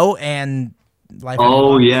we'll know and life.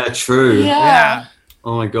 Oh yeah, true. Yeah.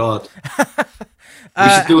 Oh my god.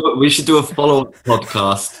 We should do a follow-up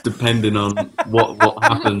podcast depending on what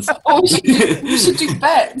happens. We should do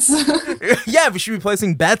bets. Yeah, we should be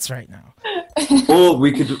placing bets right now. Or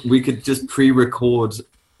we could just pre-record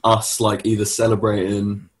us like either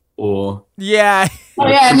celebrating or yeah,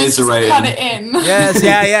 and just cut it in. Yes,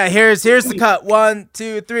 yeah. Here's the cut. 1,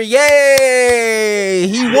 2, 3. Yay!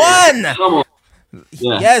 He won. Come on.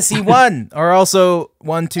 Yeah. Yes, he won. Or also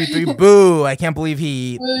 1, 2, 3. Boo! I can't believe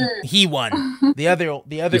he won. The other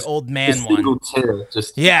old man won. Tier,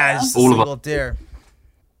 just just all a single tier.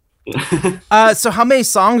 So how many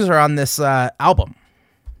songs are on this album?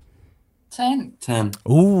 10.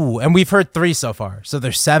 Ooh, and we've heard 3 so far, so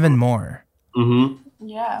there's 7 more.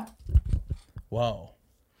 Yeah. Whoa.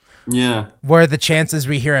 Yeah. What are the chances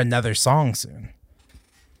we hear another song soon?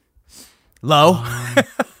 Low.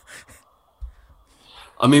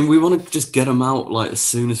 I mean, we want to just get them out like as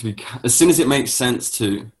soon as we can, as soon as it makes sense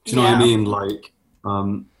to. Do you know what I mean? Like,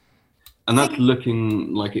 and that's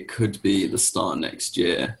looking like it could be the start next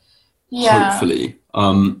year. Yeah. Hopefully.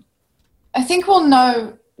 I think we'll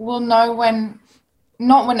know when,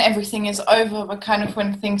 not when everything is over, but kind of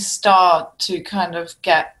when things start to kind of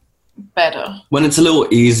get better. When it's a little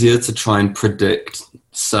easier to try and predict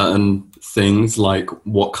certain things, like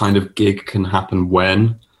what kind of gig can happen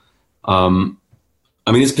when.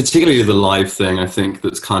 I mean, it's particularly the live thing, I think,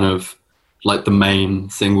 that's kind of like the main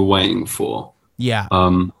thing we're waiting for. Yeah.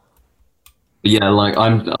 Yeah, like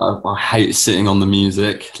I hate sitting on the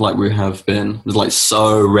music like we have been. It's like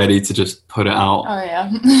so ready to just put it out. Oh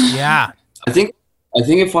yeah. Yeah. I think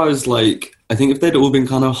if I was like, I think if they'd all been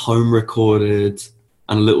kind of home recorded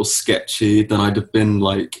and a little sketchy, then I'd have been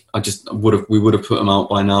like, we would have put them out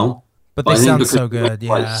by now. But they sound so good.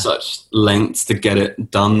 Like such lengths to get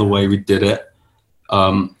it done the way we did it.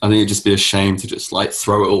 I think it'd just be a shame to just like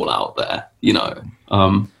throw it all out there, you know.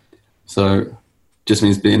 So just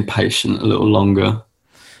means being patient a little longer.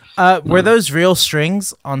 Were those real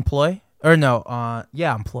strings on Ploy? Or no,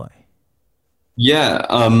 on Ploy.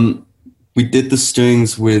 Yeah, we did the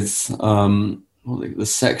strings with the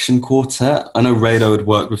Section Quartet. I know Rado had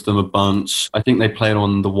worked with them a bunch. I think they played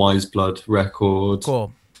on the Wise Blood record.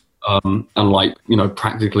 Cool. And like, you know,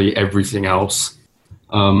 practically everything else.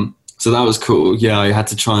 So that was cool. Yeah, I had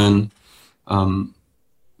to try and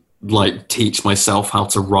like teach myself how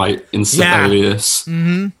to write in Sibelius. Yeah.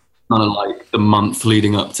 Mm-hmm. Kind of like the month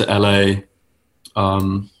leading up to LA.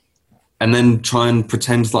 And then try and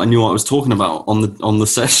pretend that I knew what I was talking about on the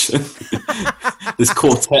session. This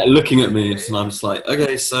quartet looking at me, and I'm just like,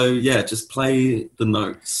 okay, so yeah, just play the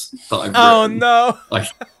notes that I've written. Oh no! I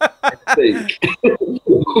think.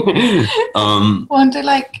 Wonder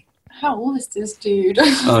like, how old is this dude?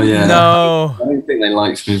 Oh yeah. No. I don't think they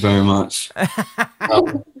liked me very much.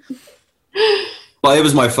 But it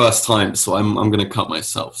was my first time, so I'm going to cut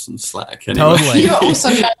myself some slack anyway. Totally. You're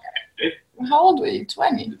also how old were you?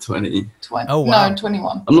 20? 20. Oh, wow. No,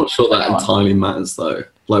 21. I'm not sure that 21. entirely matters, though.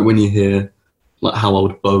 Like, when you hear like how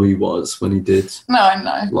old Bowie was when he did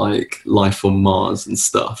like Life on Mars and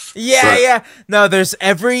stuff. Yeah. No, there's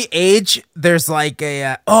every age, there's like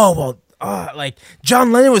a, like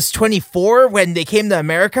John Lennon was 24 when they came to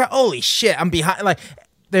America. Holy shit, I'm behind. Like,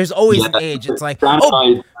 there's always an age. It's like,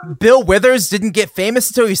 Bill Withers didn't get famous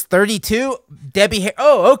until he's 32. Debbie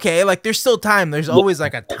okay. Like, there's still time. There's always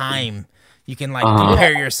like a time you can like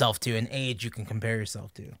compare yourself to, an age you can compare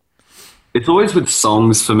yourself to. It's always with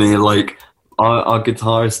songs for me. Like our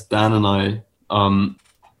guitarist Dan and I,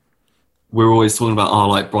 we're always talking about,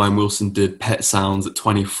 like Brian Wilson did Pet Sounds at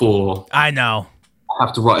 24. I know. I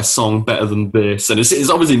have to write a song better than this, and it's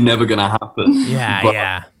obviously never going to happen.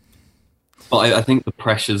 Yeah. But I think the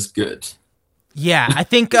pressure's good. Yeah, I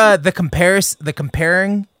think the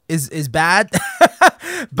comparing is bad,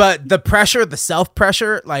 but the pressure, the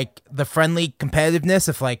self-pressure, like the friendly competitiveness,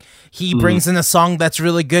 if like he brings in a song that's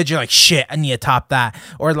really good, you're like, shit, I need to top that.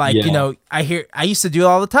 Or like, you know, I used to do it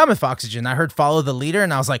all the time with Oxygen. I heard Follow the Leader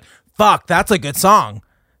and I was like, fuck, that's a good song.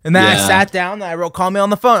 And then I sat down and I wrote Call Me on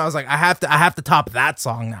the Phone. I was like, I have to top that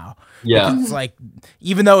song now. Yeah. It's like,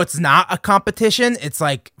 even though it's not a competition, it's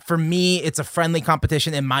like, for me, it's a friendly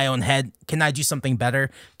competition in my own head. Can I do something better?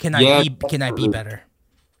 Can I be better?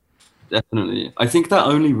 Definitely. I think that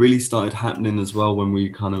only really started happening as well when we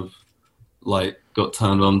kind of like got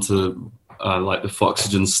turned on to like the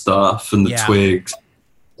Foxygen stuff and the Twigs.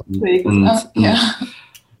 And,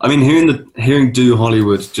 I mean, hearing Do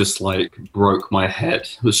Hollywood just like broke my head.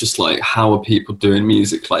 It was just like, how are people doing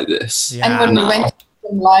music like this? Yeah. And when we went to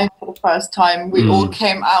them live for the first time, we all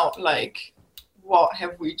came out like, what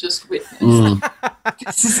have we just witnessed?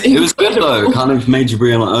 It was good though. Kind of made you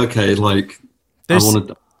realize, okay, like I want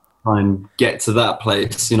to try and get to that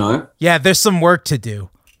place, you know? Yeah, there's some work to do.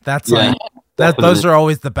 That's like those are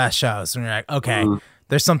always the best shows when you're like, okay,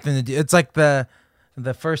 there's something to do. It's like the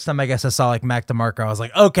the first time I guess I saw like Mac DeMarco, I was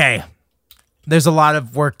like, okay, there's a lot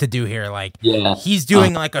of work to do here. Like, he's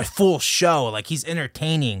doing like a full show, like he's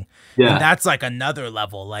entertaining. Yeah, and that's like another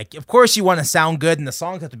level. Like, of course you want to sound good and the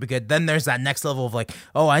songs have to be good. Then there's that next level of like,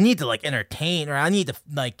 oh, I need to like entertain, or I need to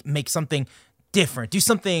like make something different, do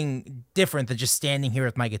something different than just standing here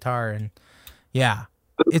with my guitar. And yeah,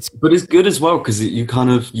 but it's good as well because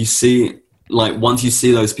you see, like, once you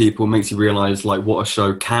see those people, it makes you realize like what a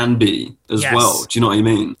show can be as well. Do you know what I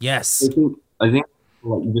mean? Yes. I think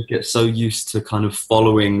like, you just get so used to kind of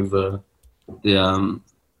following follow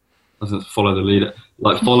the leader,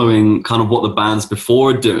 like following kind of what the bands before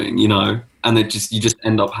are doing, you know, and you just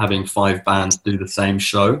end up having 5 bands do the same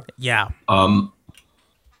show. Yeah.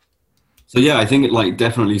 So yeah, I think like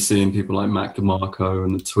definitely seeing people like Mac DeMarco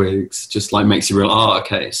and the Twigs just like makes you realize,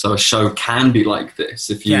 okay, so a show can be like this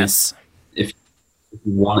if you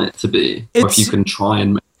want it to be, or if you can try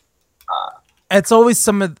and make it's always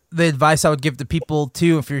some of the advice I would give to people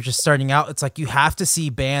too. If you're just starting out, it's like you have to see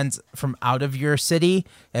bands from out of your city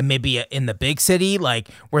and maybe in the big city, like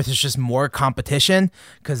where there's just more competition.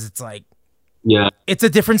 Cause it's like, it's a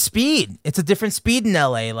different speed. It's a different speed in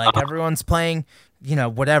LA. Like everyone's playing, you know,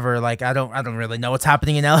 whatever. Like I don't really know what's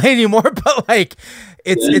happening in LA anymore, but like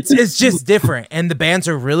it's just different. And the bands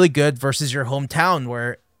are really good versus your hometown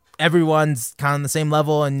where everyone's kind of on the same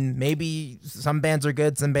level, and maybe some bands are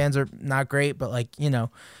good, some bands are not great, but like, you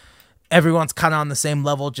know, everyone's kind of on the same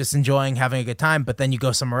level, just enjoying having a good time. But then you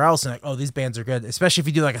go somewhere else and like, oh, these bands are good, especially if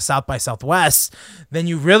you do like a South by Southwest, then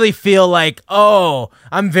you really feel like, oh,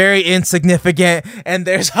 I'm very insignificant and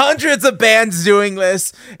there's hundreds of bands doing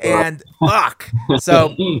this and fuck.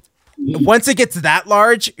 So once it gets that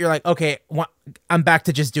large, you're like, okay, I'm back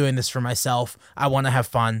to just doing this for myself. I want to have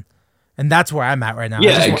fun. And that's where I'm at right now.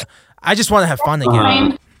 Yeah, I just want to have fun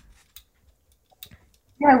again.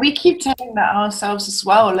 Yeah, we keep telling that ourselves as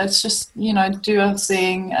well. Let's just, you know, do our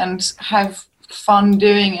thing and have fun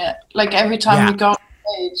doing it. Like every time we go on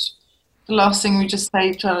stage, the last thing we just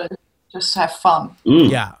say to each other is just have fun.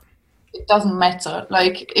 Yeah. It doesn't matter.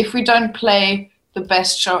 Like if we don't play the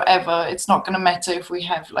best show ever, it's not going to matter if we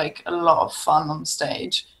have like a lot of fun on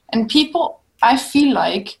stage. And people, I feel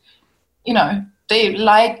like, you know, they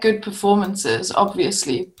like good performances,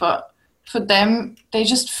 obviously, but for them, they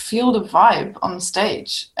just feel the vibe on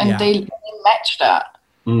stage and they match that.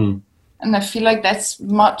 And I feel like that's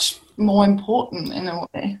much more important in a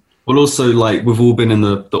way. Well, also, like, we've all been in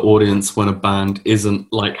the audience when a band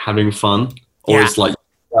isn't, like, having fun, or it's, like,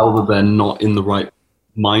 tell that they're not in the right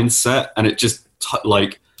mindset, and it just,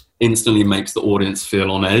 like, instantly makes the audience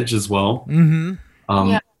feel on edge as well.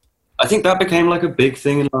 I think that became like a big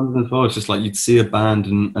thing in London as well. It's just like you'd see a band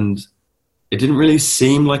and it didn't really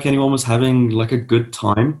seem like anyone was having like a good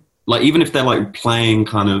time. Like even if they're like playing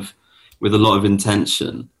kind of with a lot of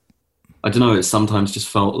intention, I don't know, it sometimes just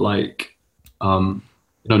felt like, you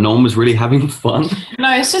know, no one was really having fun.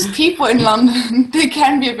 No, it's just people in London. They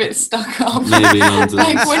can be a bit stuck up. Maybe London.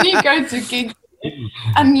 Like when you go to gigs,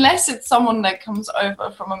 unless it's someone that comes over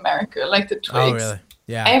from America, like the Twigs. Oh, really?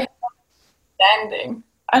 Yeah. Everyone's standing.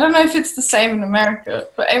 I don't know if it's the same in America,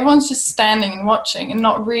 but everyone's just standing and watching and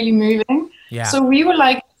not really moving. Yeah. So we were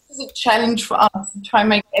like, this is a challenge for us to try and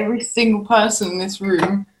make every single person in this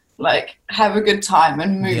room like have a good time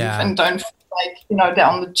and move and don't feel like, you know, they're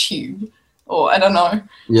on the tube or I don't know.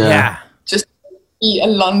 Yeah. Just be a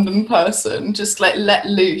London person, just like let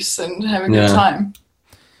loose and have a good time.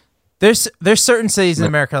 There's certain cities in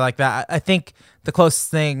America like that. I think the closest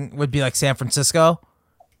thing would be like San Francisco.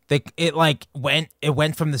 It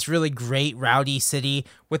went from this really great rowdy city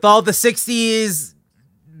with all the 60s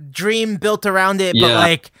dream built around it, but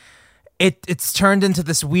like it's turned into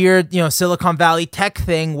this weird, you know, Silicon Valley tech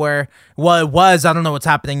thing where, well, it was, I don't know what's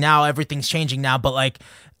happening now, everything's changing now, but like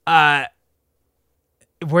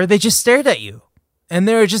where they just stared at you. And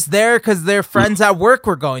they were just there because their friends at work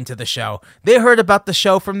were going to the show. They heard about the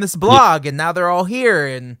show from this blog, and now they're all here.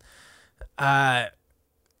 And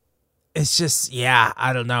it's just,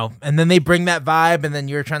 I don't know. And then they bring that vibe, and then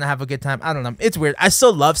you're trying to have a good time. I don't know. It's weird. I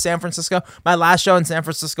still love San Francisco. My last show in San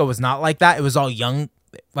Francisco was not like that. It was all young.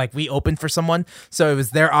 Like, we opened for someone, so it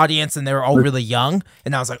was their audience, and they were all really young.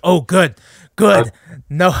 And I was like, oh, good.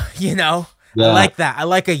 No, you know, I like that. I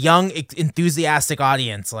like a young, enthusiastic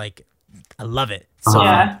audience. Like, I love it. So,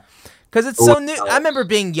 because it's so new. I remember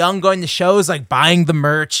being young, going to shows, like buying the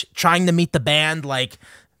merch, trying to meet the band. Like,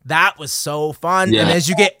 that was so fun. And as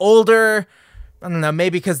you get older, I don't know,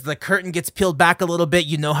 maybe because the curtain gets peeled back a little bit,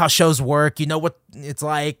 you know how shows work, you know what it's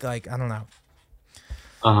like. Like, I don't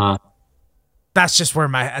know. That's just where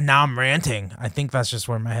now I'm ranting. I think that's just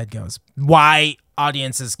where my head goes. Why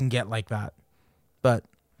audiences can get like that. but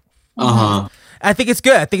Uh-huh. I think it's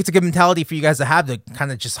good. I think it's a good mentality for you guys to have, to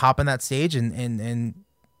kind of just hop on that stage and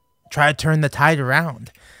try to turn the tide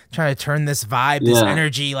around. Try to turn this vibe, this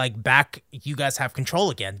energy, like, back. You guys have control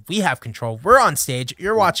again. We have control. We're on stage.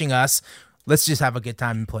 You're watching us. Let's just have a good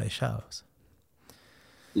time and play shows.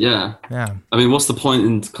 Yeah. Yeah. I mean, what's the point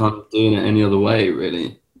in kind of doing it any other way,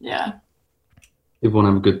 really? Yeah. People want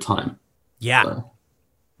to have a good time. Yeah. So,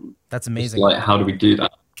 that's amazing. Like, how do we do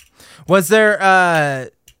that? Was there a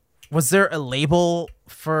label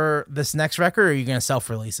for this next record, or are you going to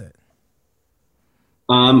self-release it?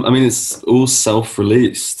 I mean, it's all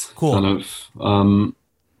self-released. Cool. Kind of.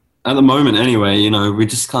 At the moment, anyway, you know, we're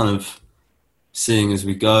just kind of seeing as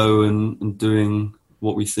we go and doing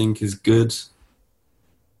what we think is good.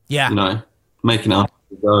 Yeah. You know, making it up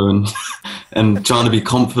as we go and trying to be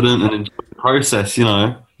confident and enjoy the process, you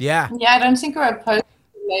know. Yeah. Yeah, I don't think we're opposed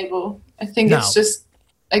to the label. I think it's just,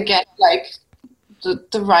 again, like,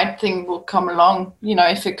 the right thing will come along, you know,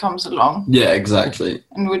 if it comes along. Yeah, exactly.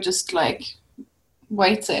 And we're just, like,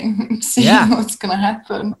 waiting, seeing what's going to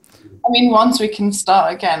happen. I mean, once we can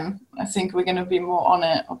start again, I think we're going to be more on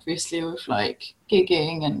it, obviously, with, like,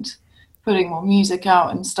 gigging and putting more music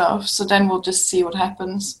out and stuff. So then we'll just see what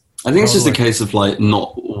happens. I think it's just a case of, like,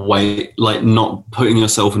 not putting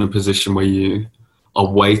yourself in a position where you are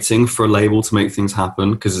waiting for a label to make things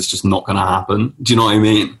happen, because it's just not going to happen. Do you know what I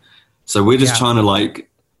mean? So we're just trying to, like,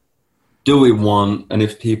 do what we want, and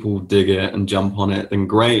if people dig it and jump on it, then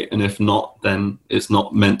great, and if not, then it's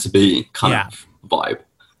not meant to be kind of vibe.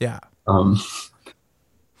 Yeah. I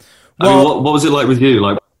mean, what was it like with you?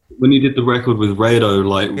 Like, when you did the record with Rado,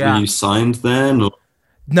 like, were you signed then? Or?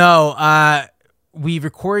 No, we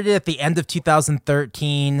recorded it at the end of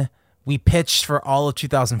 2013. We pitched for all of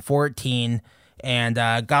 2014, and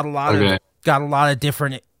got a lot of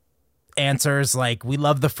different answers. Like, we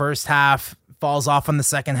love the first half, falls off on the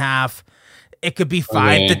second half. It could be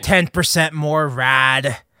 5 to 10% more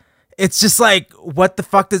rad. It's just like, what the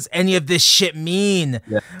fuck does any of this shit mean?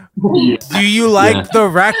 Yeah. Do you like the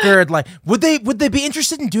record? Like, would they be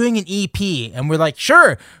interested in doing an EP? And we're like,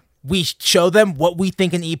 sure. We show them what we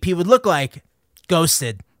think an EP would look like.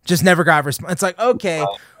 Ghosted. Just never got a response. It's like, okay,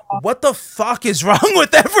 what the fuck is wrong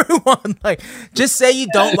with everyone? Like, just say you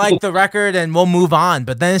don't like the record and we'll move on.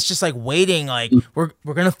 But then it's just like waiting. Like, we're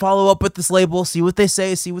gonna follow up with this label, see what they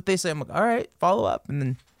say. I'm like, all right, follow up, and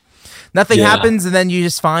then nothing happens, and then you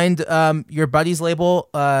just find your buddy's label.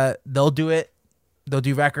 They'll do it. They'll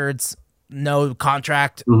do records, no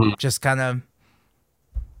contract, just kind of,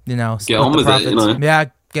 you know, get on with it. You know? Yeah,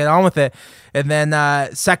 get on with it. And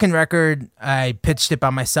then second record, I pitched it by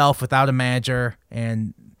myself without a manager,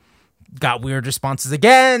 and got weird responses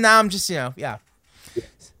again. Now I'm just, you know,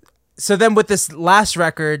 So then with this last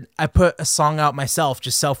record, I put a song out myself,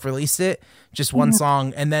 just self-released it, just one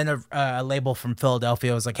song, and then a label from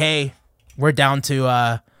Philadelphia was like, hey, we're down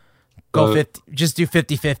to go 50, just do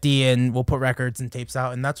 50-50, and we'll put records and tapes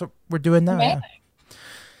out, and that's what we're doing now.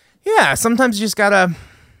 Yeah, sometimes you just gotta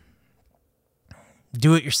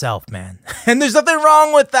do it yourself, man. And there's nothing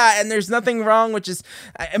wrong with that. And there's nothing wrong with just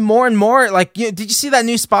more and more. Like, did you see that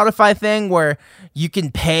new Spotify thing where you can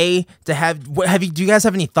pay to do you guys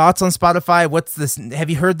have any thoughts on Spotify? What's this? Have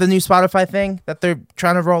you heard the new Spotify thing that they're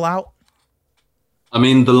trying to roll out? I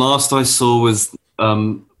mean, the last I saw was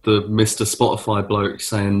the Mr. Spotify bloke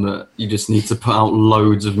saying that you just need to put out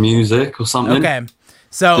loads of music or something. Okay.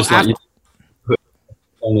 So just like you put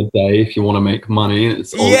on a day if you want to make money.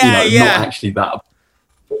 It's all, not actually that.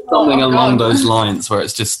 Something along those lines where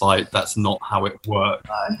it's just like, that's not how it works.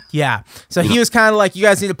 Yeah. So he was kind of like, you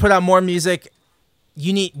guys need to put out more music.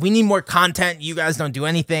 We need more content. You guys don't do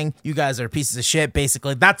anything. You guys are pieces of shit,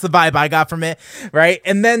 basically. That's the vibe I got from it, right?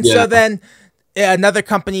 And then so then another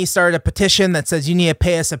company started a petition that says you need to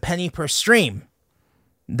pay us a penny per stream.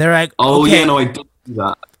 They're like, okay. I did do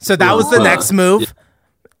that. So that was the next move. Yeah.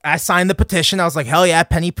 I signed the petition. I was like, hell yeah,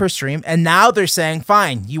 penny per stream. And now they're saying,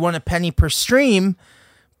 fine, you want a penny per stream,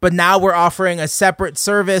 but now we're offering a separate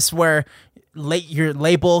service where your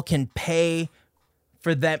label can pay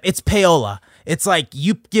for them. It's payola. It's like,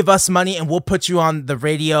 you give us money and we'll put you on the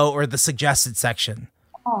radio or the suggested section.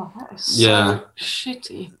 Oh, that is so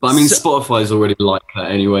shitty. But I mean, Spotify's already like that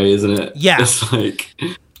anyway, isn't it? Yeah. It's like,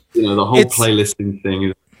 the whole playlisting thing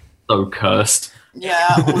is so cursed.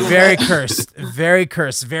 Yeah. Very cursed. Very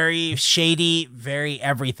cursed. Very shady. Very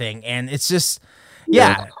everything. And it's just,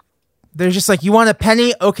 they're just like, you want a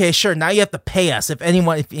penny? Okay, sure. Now you have to pay us. If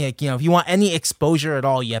you want any exposure at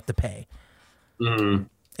all, you have to pay. Mm.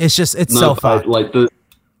 It's just, so fucked. Like the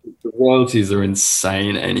royalties are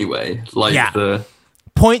insane anyway. Like the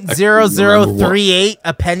 .0038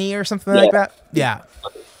 a penny or something like that. Yeah.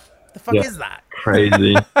 The fuck is that?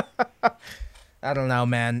 Crazy. I don't know,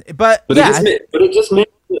 man. But yeah, it just means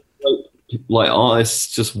that, like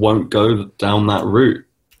artists just won't go down that route.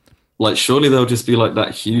 Like, surely there'll just be like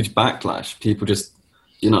that huge backlash. People just,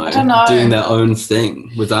 doing their own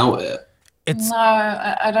thing without it.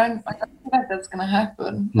 I don't feel like that's gonna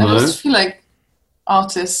happen. No? I just feel like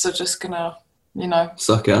artists are just gonna,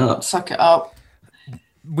 suck it up.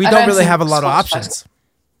 We don't really have a lot of options.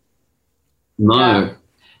 No. Yeah.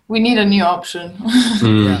 We need a new option.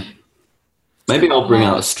 Yeah. Maybe I'll bring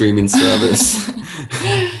out a streaming service.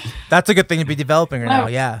 That's a good thing to be developing right now,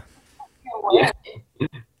 yeah.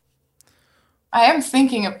 I am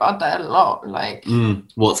thinking about that a lot. Like,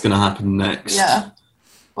 what's going to happen next? Yeah.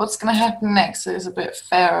 What's going to happen next is a bit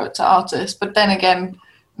fairer to artists. But then again,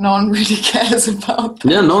 no one really cares about that.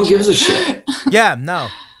 Yeah, no one gives a shit. Yeah, no.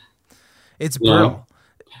 It's brutal.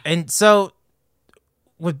 And so,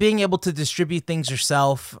 with being able to distribute things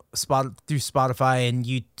yourself through Spotify and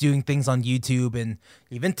you doing things on YouTube, and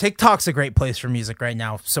even TikTok's a great place for music right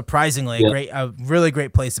now. Surprisingly, a really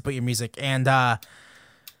great place to put your music. And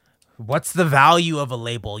what's the value of a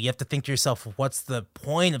label? You have to think to yourself, what's the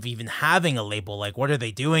point of even having a label? Like, what are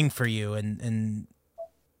they doing for you? And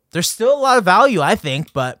there's still a lot of value, I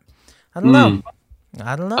think, but I don't know.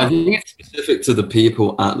 I think it's specific to the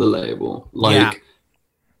people at the label. Like,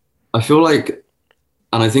 I feel like,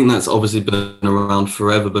 and I think that's obviously been around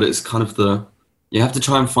forever, but it's kind of you have to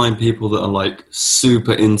try and find people that are like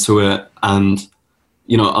super into it and,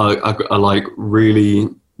 are like really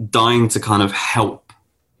dying to kind of help,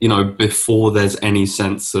 before there's any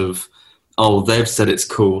sense of, oh, they've said it's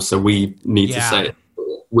cool, so we need to say it,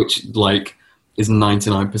 which like is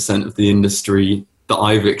 99% of the industry that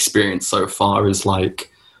I've experienced so far is like,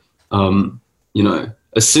 as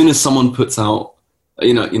soon as someone puts out,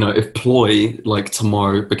 if Ploy like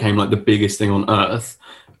tomorrow became like the biggest thing on earth,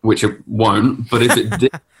 which it won't, but if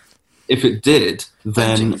it did,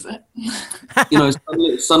 then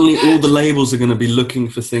suddenly all the labels are going to be looking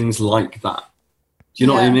for things like that. Do you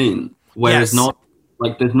know what I mean? Whereas not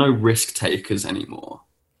like there's no risk takers anymore.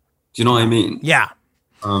 Do you know what I mean? Yeah.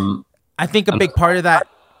 I think a big part of that.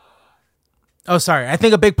 Oh, sorry. I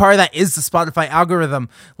think a big part of that is the Spotify algorithm.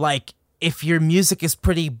 Like, if your music is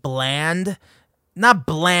pretty bland. Not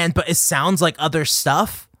bland, but it sounds like other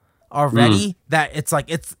stuff already, that it's like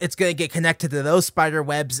it's going to get connected to those spider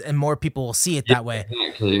webs and more people will see it that way.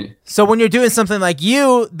 Exactly. So when you're doing something like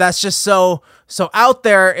you, that's just so out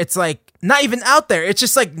there, it's like not even out there. It's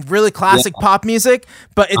just like really classic pop music,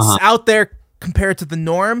 but it's out there compared to the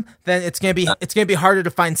norm, then it's going to be harder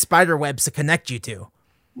to find spider webs to connect you to.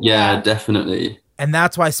 Yeah, definitely. And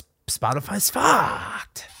that's why Spotify's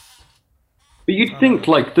fucked. But you'd think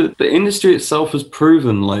like the industry itself has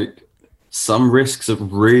proven like some risks that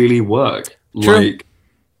really work. True. Like,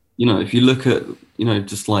 if you look at,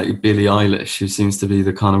 just like Billie Eilish, who seems to be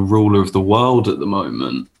the kind of ruler of the world at the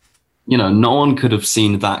moment, no one could have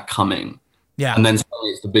seen that coming. Yeah. And then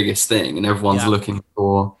suddenly it's the biggest thing and everyone's looking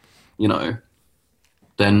for,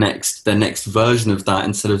 their next version of that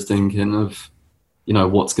instead of thinking of,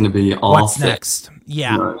 what's going to be our what's thing. Next.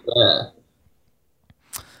 Yeah.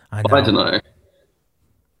 I don't know.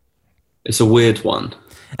 It's a weird one.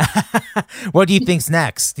 What do you think's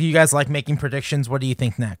next? Do you guys like making predictions? What do you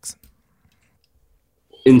think next?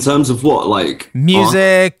 In terms of what, like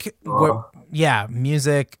music?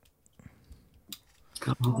 Music.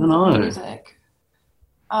 I don't know. Music.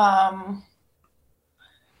 I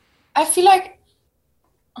feel like.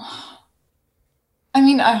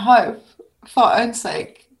 I hope, for our own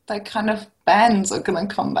sake, that kind of bands are gonna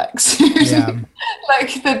come back soon. Yeah.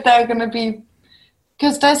 Like that they're gonna be.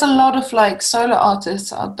 Because there's a lot of like solo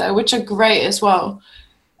artists out there, which are great as well.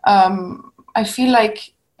 I feel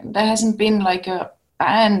like there hasn't been like a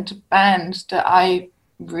band that I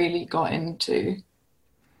really got into.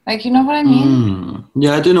 Like, you know what I mean?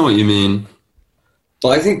 Yeah, I do know what you mean.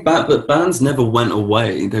 But I think but bands never went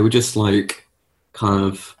away. They were just like kind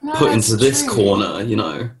of put into this corner,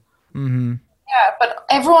 Mm-hmm. Yeah, but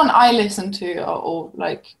everyone I listen to are all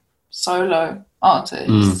like solo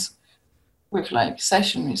artists. With like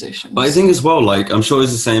session musicians. But I think as well, like I'm sure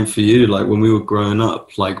it's the same for you, like when we were growing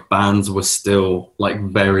up, like bands were still like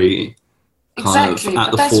very kind of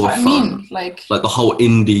at the that's forefront. What I mean. Like the whole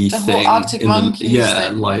indie thing. Whole Arctic Monkeys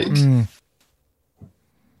thing. Like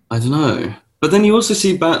I don't know. But then you also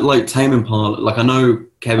see like Tame Impala, like I know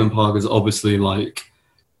Kevin Parker's obviously like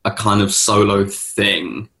a kind of solo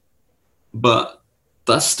thing, but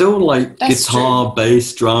that's still like guitar,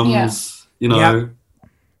 bass, drums,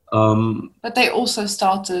 But they also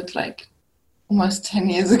started like almost 10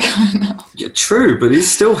 years ago now. Yeah, true, but he's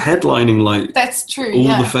still headlining like That's true.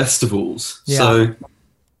 all the festivals. Yeah. So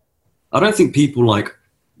I don't think people like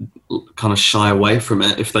kind of shy away from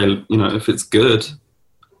it if they, if it's good.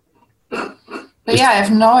 But yeah, I have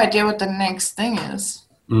no idea what the next thing is.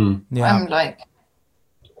 Yeah. I'm like,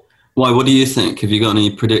 why? What do you think? Have you got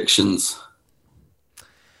any predictions?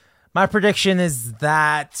 My prediction is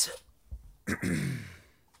that,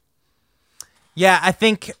 yeah, I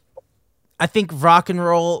think rock and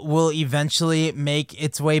roll will eventually make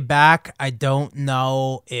its way back. I don't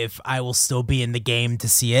know if I will still be in the game to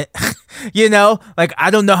see it. Like, I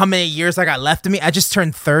don't know how many years I got left of me. I just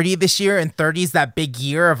turned 30 this year, and 30 is that big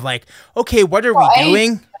year of like, okay, what are we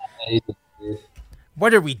doing?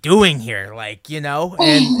 What are we doing here? Like, and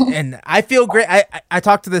I feel great. I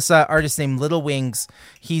talked to this artist named Little Wings.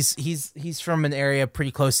 He's from an area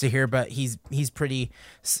pretty close to here, but he's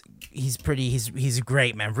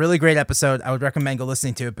great, man. Really great episode. I would recommend go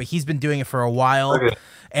listening to it, but he's been doing it for a while. Okay.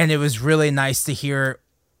 And it was really nice to hear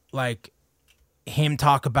like him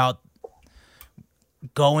talk about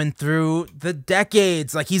going through the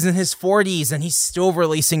decades. Like, he's in his 40s and he's still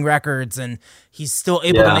releasing records, and he's still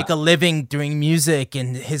able to make a living doing music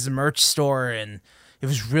and his merch store, and it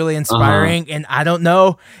was really inspiring. And I don't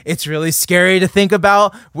know, it's really scary to think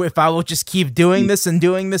about if I will just keep doing this and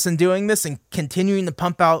doing this and doing this and continuing to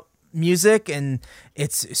pump out music, and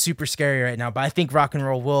it's super scary right now. But I think rock and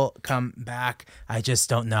roll will come back. I just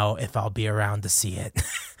don't know if I'll be around to see it.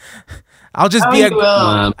 I'll just be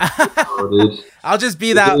I'll just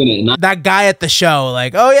be that guy at the show,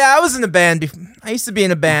 like, oh yeah, I was in a band. I used to be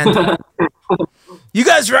in a band. You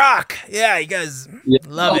guys rock. Yeah, you guys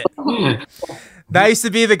love it. That used to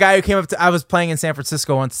be the guy who came up to, I was playing in San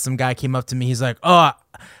Francisco once, some guy came up to me, he's like,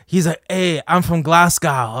 hey, I'm from Glasgow.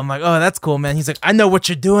 I'm like, oh, that's cool, man. He's like, I know what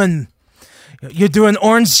you're doing. You're doing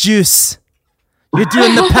orange juice. You're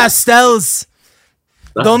doing the pastels.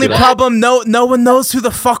 The only problem, no one knows who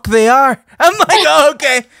the fuck they are. I'm like, oh,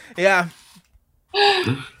 okay. Yeah.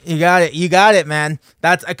 You got it, man.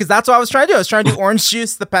 That's because that's what I was trying to do. I was trying to do orange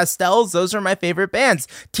juice, the pastels. Those are my favorite bands.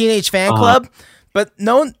 Teenage Fan Club. But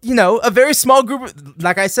no, a very small group,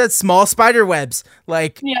 like I said, small spider webs.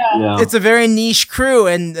 Like, it's a very niche crew,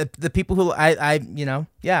 and the people who I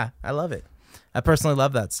love it. I personally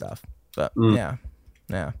love that stuff. But yeah.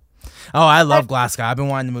 Oh, I love Glasgow. I've been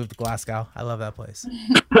wanting to move to Glasgow. I love that place.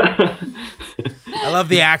 I love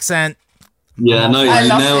the accent. Yeah, no, you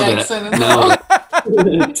nailed it.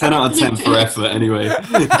 10 out of 10 for effort, anyway.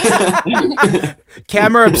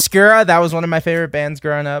 Camera Obscura, that was one of my favorite bands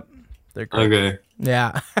growing up. They're great. Okay.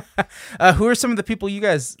 Yeah. Who are some of the people you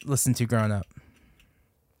guys listened to growing up?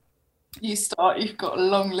 You start. You've got a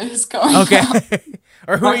long list going. Okay.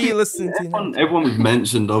 Or who are you listening to? Everyone we've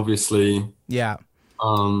mentioned, obviously. Yeah.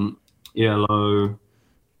 ELO.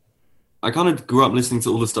 I kind of grew up listening to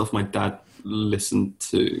all the stuff my dad listened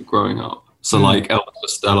to growing up. So like Elvis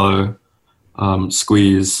Costello,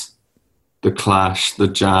 Squeeze, The Clash, The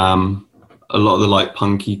Jam. A lot of the like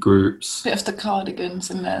punky groups. Bit of the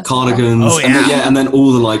Cardigans in there. Cardigans. Oh, yeah. And then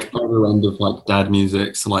all the like other end of like dad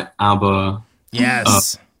music. So like ABBA.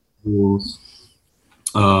 Yes.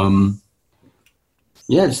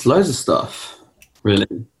 Just loads of stuff,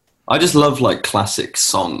 really. I just love like classic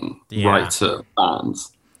song writer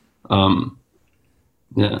bands.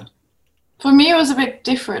 Yeah. For me, it was a bit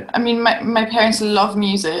different. I mean, my parents love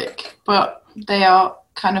music, but they are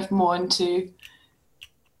kind of more into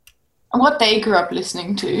what they grew up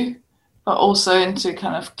listening to, but also into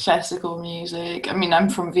kind of classical music. I mean, I'm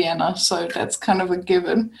from Vienna, so that's kind of a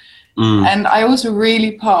given. And I was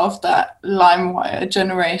really part of that LimeWire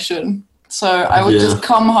generation. So I would just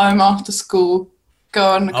come home after school, go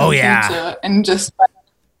on the computer, and just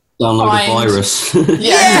download a virus.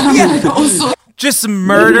 Just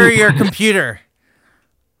murder your computer.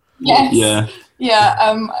 Yes. Yeah.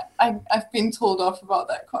 Yeah, I've been told off about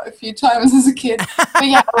that quite a few times as a kid. But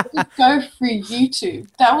yeah, I would just go through YouTube.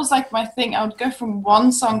 That was like my thing. I would go from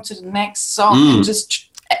one song to the next song and just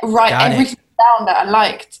write everything down that I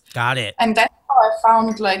liked. Got it. And that's how I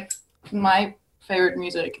found like my favorite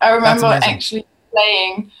music. I remember actually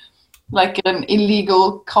playing like an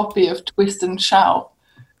illegal copy of Twist and Shout.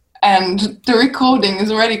 And the recording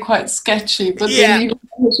is already quite sketchy, but the illegal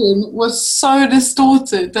version was so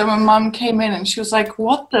distorted that my mum came in and she was like,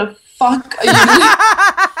 what the fuck are you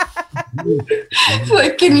doing?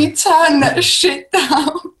 Like, can you turn that shit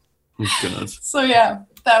down? Oh, God. So yeah,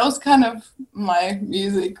 that was kind of my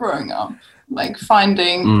music growing up. Like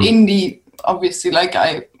finding indie, obviously, like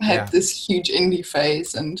I had this huge indie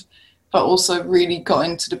phase, but also really got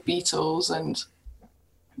into the Beatles and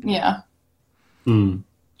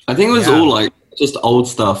I think it was all like just old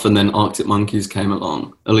stuff, and then Arctic Monkeys came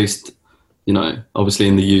along. At least, you know, obviously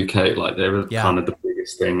in the UK, like they were kind of the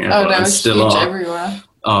biggest thing ever, they and were still huge are everywhere.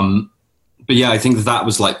 But yeah, I think that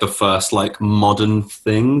was like the first like modern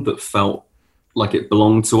thing that felt like it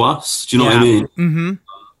belonged to us. Do you know what I mean? Mm-hmm.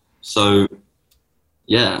 So,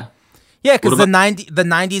 yeah. Yeah, because the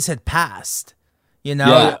 90s had passed. You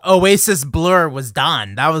know, Oasis Blur was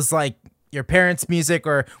done. That was like your parents' music,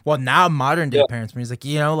 or well, now modern day parents' music.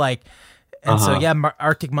 You know, like, and so yeah,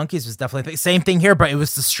 Arctic Monkeys was definitely the same thing here, but it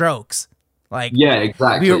was the Strokes. Like, yeah,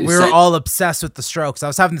 exactly. We were all obsessed with the Strokes. I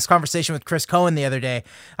was having this conversation with Chris Cohen the other day.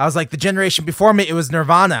 I was like, the generation before me, it was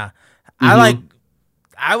Nirvana. Mm-hmm.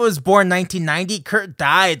 I was born 1990. Kurt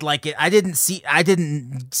died. Like, I didn't see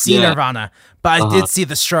Nirvana, but I did see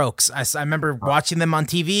the Strokes. I remember watching them on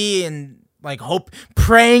TV and like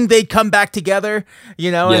praying they'd come back together,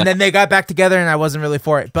 you know, and then they got back together and I wasn't really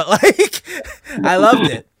for it, but like, I loved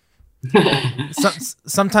it.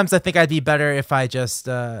 Sometimes I think I'd be better if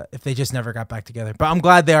if they just never got back together. But I'm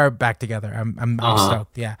glad they are back together. I'm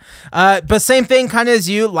stoked. Yeah. But same thing, kind of as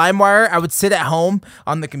you, LimeWire. I would sit at home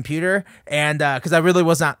on the computer, and because I really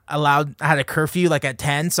was not allowed. I had a curfew like at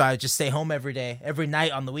 10, so I would just stay home every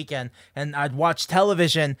night on the weekend, and I'd watch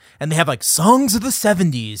television. And they have like songs of the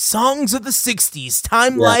 70s, songs of the 60s,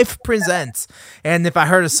 Time Life Presents. And if I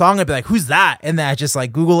heard a song, I'd be like, "Who's that?" And then I just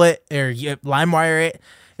like Google it or LimeWire it.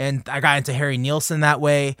 And I got into Harry Nilsson that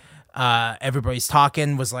way. Everybody's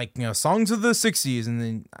Talking was like, you know, songs of the 60s. And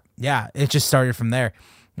then, yeah, it just started from there.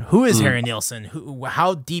 Who is Harry Nilsson?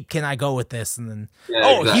 How deep can I go with this? And then,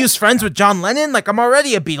 exactly. He was friends with John Lennon? Like, I'm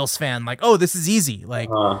already a Beatles fan. Like, oh, this is easy. Like,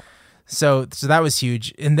 so that was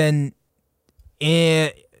huge. And then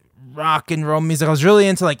rock and roll music, I was really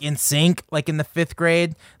into like NSYNC, like in the 5th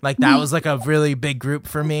grade. Like, that was like a really big group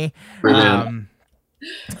for me. And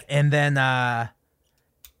then,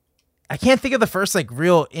 I can't think of the first like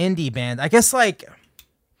real indie band. I guess like,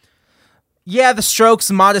 yeah, the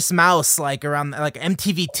Strokes, Modest Mouse, like around like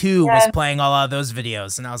MTV2 was playing all of those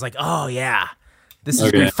videos, and I was like, oh yeah, this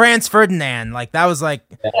is great. Franz Ferdinand. Like that was like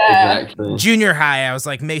junior high. I was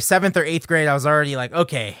like maybe 7th or 8th grade. I was already like,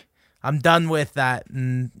 okay, I'm done with that,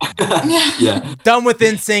 and done with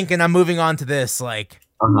NSYNC, and I'm moving on to this. Like,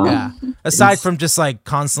 yeah. Aside from just like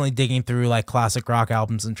constantly digging through like classic rock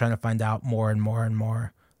albums and trying to find out more and more and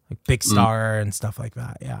more. Like Big Star and stuff like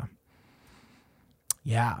that. Yeah.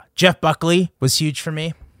 Yeah. Jeff Buckley was huge for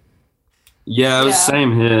me. Yeah, it was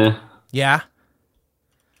same here. Yeah.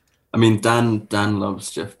 I mean, Dan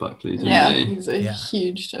loves Jeff Buckley, didn't he? He's a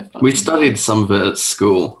huge Jeff Buckley. We studied some of it at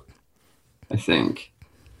school, I think.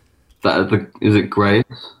 Is it Grace?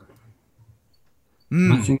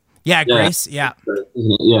 I think, Grace, yeah.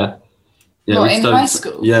 Yeah. Well, in high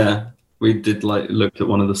school? Yeah. We did looked at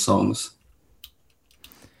one of the songs.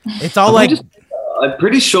 It's all like I'm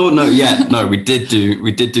pretty sure. No, we did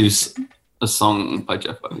do a song by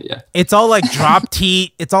Jeff Buckley. Yeah, it's all like drop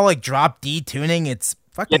D. It's all like drop D tuning. It's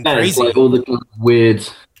fucking crazy. It's like all the kind of weird,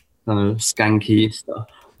 skanky stuff.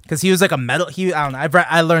 Because he was like a metal. I don't know.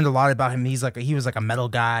 I learned a lot about him. He was like a metal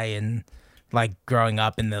guy, and like growing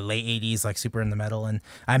up in the late 80s, like super into metal. And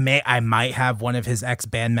I might have one of his ex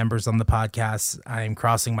band members on the podcast. I am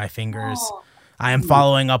crossing my fingers. I am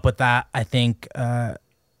following up with that. I think.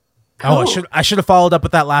 Cool. I should have followed up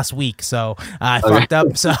with that last week, so I fucked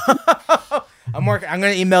up. So I'm going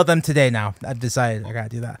to email them today. Now I've decided I gotta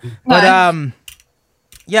do that. But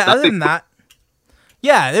other than that,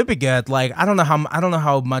 yeah, it'd be good. Like I don't know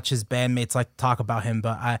how much his bandmates like to talk about him,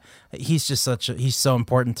 but he's just he's so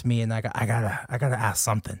important to me, and I gotta ask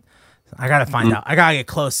something. I gotta find out. I gotta get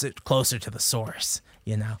closer to the source,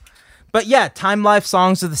 you know. But yeah, Time Life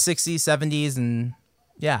songs of the 60s, 70s, and.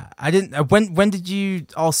 Yeah, I didn't. When did you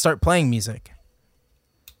all start playing music?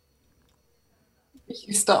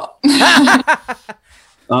 You stop.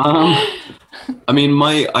 I mean,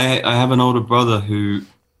 I have an older brother who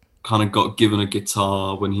kind of got given a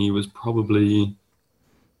guitar when he was probably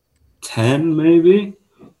 10, maybe,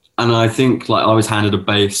 and I think like I was handed a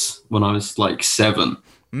bass when I was like 7,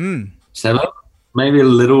 7, maybe a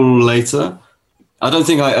little later. I don't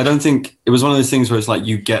think it was one of those things where it's like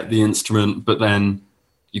you get the instrument, but then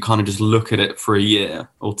you kind of just look at it for a year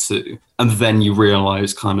or two, and then you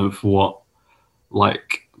realize kind of what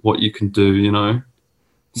you can do, you know?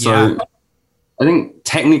 So I think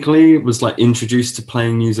technically was like introduced to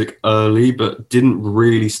playing music early, but didn't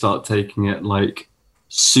really start taking it like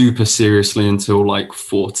super seriously until like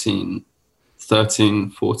 13,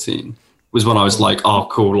 14 was when I was like, oh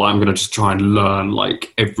cool, I'm going to just try and learn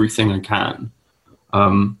like everything I can.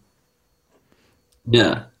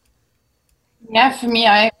 Yeah. Yeah, for me,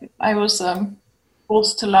 I was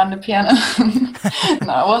forced to learn the piano.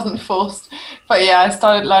 No, I wasn't forced. But yeah, I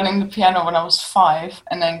started learning the piano when I was 5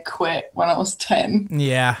 and then quit when I was 10.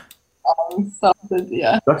 Yeah.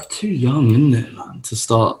 Yeah. That's too young, isn't it, man, to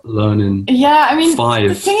start learning? Yeah, I mean, 5.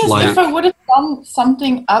 The thing is, if I would have done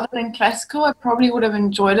something other than classical, I probably would have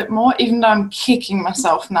enjoyed it more, even though I'm kicking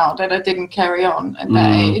myself now that I didn't carry on at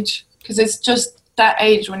that age. Because it's just that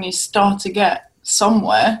age when you start to get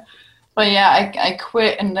somewhere. But yeah, I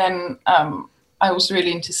quit, and then I was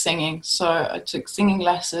really into singing. So I took singing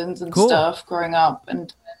lessons and stuff growing up.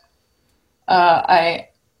 And I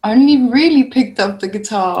only really picked up the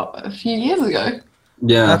guitar a few years ago.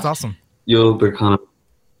 Yeah. That's awesome. You're the kind of...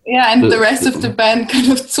 Yeah, and the rest of the band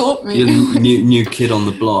kind of taught me. You're the new kid on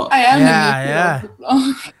the block. I am the new kid on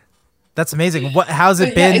the block. That's amazing. How's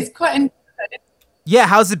it been? Yeah, it's quite interesting. Yeah,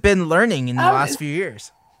 how's it been learning in the last few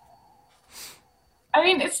years? I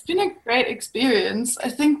mean, it's been a great experience. I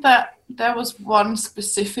think that there was one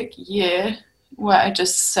specific year where I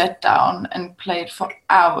just sat down and played for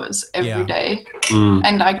hours every day.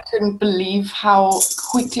 And I couldn't believe how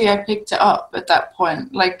quickly I picked it up at that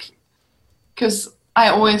point. Like, because I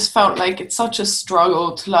always felt like it's such a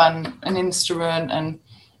struggle to learn an instrument, and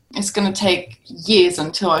it's going to take years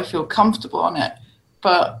until I feel comfortable on it.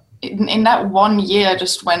 But in that 1 year, I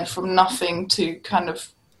just went from nothing to kind of,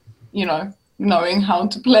 knowing how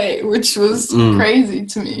to play, which was crazy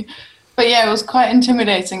to me. But yeah, it was quite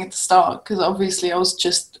intimidating at the start, because obviously I was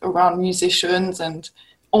just around musicians, and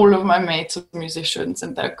all of my mates are musicians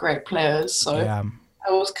and they're great players. So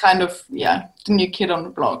I was kind of, the new kid on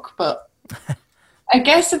the block. But I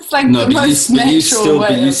guess it's like the most natural way.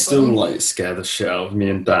 But you still like scare the shit out of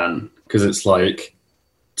me and Dan, because it's like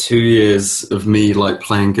 2 years of me like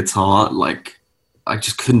playing guitar, like I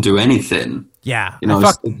just couldn't do anything. Yeah. I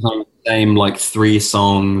was playing the same like 3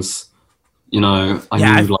 songs. I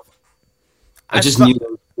just knew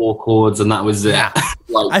those 4 chords and that was it. Yeah.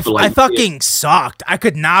 I fucking sucked. I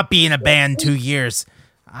could not be in a band 2 years.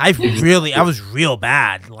 I was real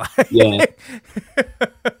bad. Yeah. I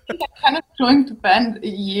kind of joined the band a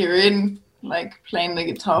year in, like playing the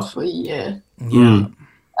guitar for a year. Yeah.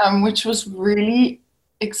 Which was really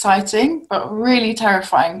exciting, but really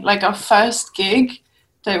terrifying. Like our first gig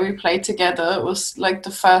that we played together was like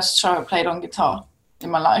the first show I played on guitar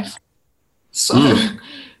in my life. So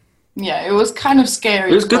yeah, it was kind of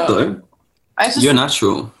scary. It was good though. You're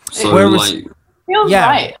natural. So feels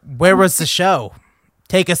right. Where was the show?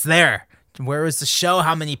 Take us there. Where was the show?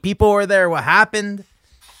 How many people were there? What happened?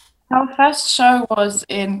 Our first show was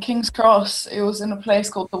in King's Cross. It was in a place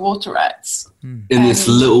called the Water Rats. In this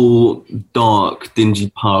little dark,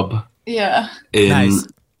 dingy pub. Yeah. In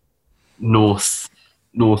North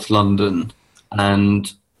London.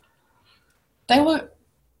 And it was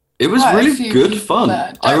really good fun.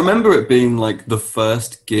 I remember it being like the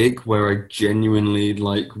first gig where I genuinely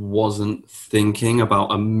like wasn't thinking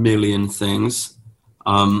about a million things.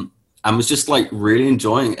 And was just like really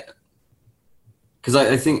enjoying it. Because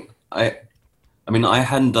I think I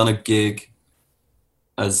hadn't done a gig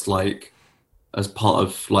as part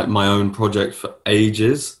of like my own project for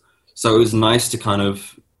ages. So it was nice to kind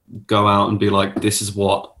of go out and be like, this is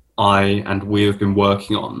what I and we have been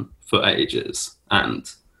working on for ages,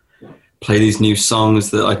 and play these new songs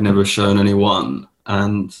that I'd never shown anyone,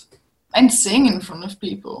 and sing in front of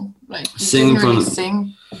people. Like sing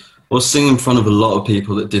in front of a lot of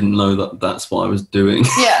people that didn't know that that's what I was doing.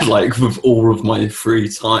 Yeah. Like with all of my free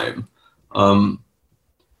time. But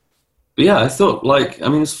yeah, I thought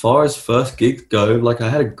as far as first gigs go, like I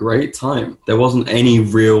had a great time. There wasn't any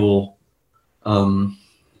real, I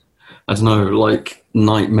don't know, like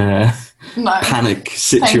nightmare panic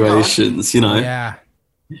situations, Yeah.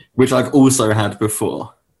 Which I've also had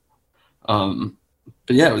before. But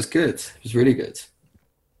yeah, it was good. It was really good. It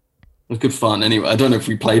was good fun anyway. I don't know if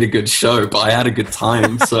we played a good show, but I had a good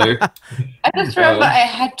time. So I just remember I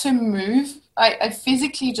had to move. I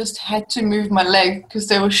physically just had to move my leg because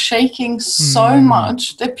they were shaking so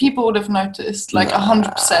much that people would have noticed, like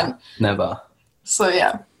 100%. Never. So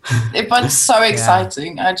yeah, but it's so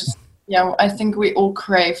exciting. I think we all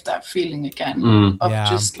crave that feeling again of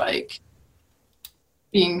just like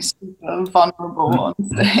being super vulnerable on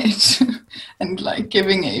stage and like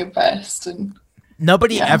giving it your best. And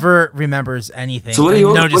nobody ever remembers anything. So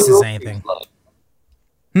notices anything.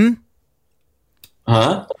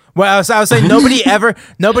 Huh? Well, I was saying nobody ever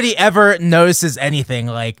notices anything.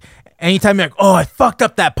 Like anytime you're like, oh, I fucked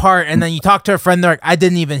up that part, and then you talk to a friend, they're like, I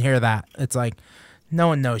didn't even hear that. It's like no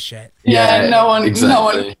one knows shit. Yeah, no one cares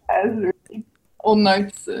really. or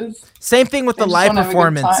notices. Same thing with the just live wanna have a good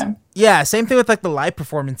performance. time. Yeah, same thing with like the live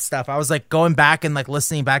performance stuff. I was like going back and like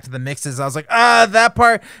listening back to the mixes. I was like, that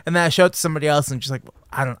part, and then I showed it to somebody else, and just like,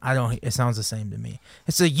 I don't. It sounds the same to me.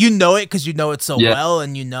 It's like you know it because you know it so well,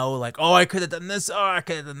 and you know like, oh, I could have done this, oh, I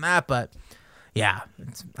could have done that, but yeah,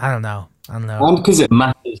 I don't know. And because it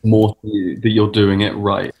matters more to you that you're doing it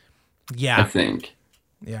right. Yeah, I think.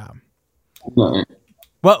 Yeah. No.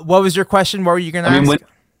 What was your question? What were you gonna ask?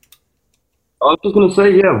 I was just gonna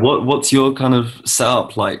say, yeah. What's your kind of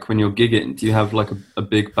setup like when you're gigging? Do you have like a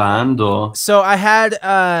big band or? So I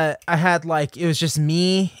had like it was just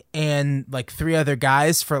me and like 3 other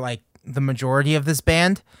guys for like the majority of this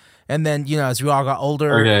band, and then as we all got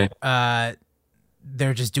older,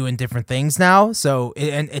 they're just doing different things now. So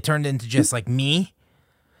it turned into just like me,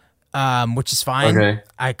 which is fine. Okay.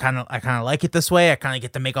 I kind of like it this way. I kind of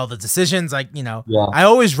get to make all the decisions. Like I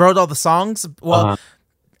always wrote all the songs. Well.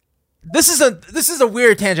 This is a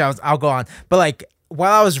weird tangent I'll go on, but like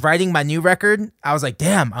while I was writing my new record, I was like,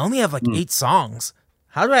 damn, I only have like 8 songs.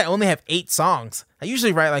 How do I only have 8 songs? I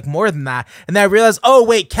usually write like more than that. And then I realized, oh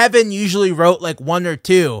wait, Kevin usually wrote like 1 or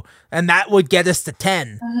 2, and that would get us to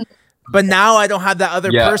 10. But now I don't have that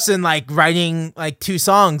other person like writing like 2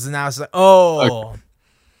 songs, and I was like, oh,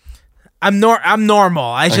 I'm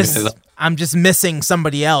normal. I'm just missing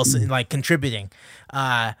somebody else like contributing,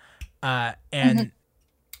 and.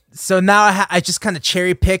 So now I just kind of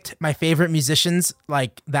cherry picked my favorite musicians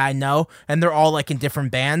like that I know, and they're all like in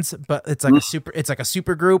different bands, but it's like a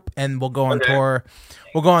super group, and we'll go on tour.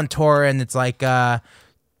 We'll go on tour, and it's like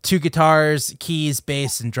 2 guitars, keys,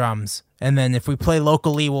 bass, and drums. And then if we play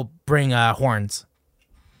locally, we'll bring horns.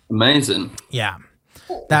 Amazing. Yeah,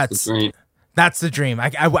 that's the dream.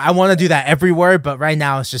 I want to do that everywhere, but right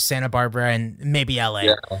now it's just Santa Barbara and maybe LA.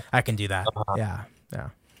 Yeah. I can do that. Yeah.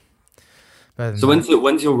 So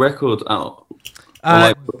when's your record out?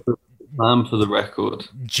 What's the plan for the record?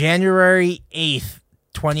 January 8th,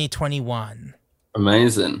 2021.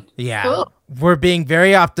 Amazing. Yeah. Cool. We're being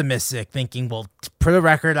very optimistic, thinking we'll put a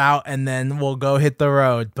record out and then we'll go hit the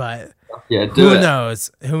road. But who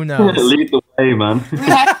knows? Who knows? Lead the way, man.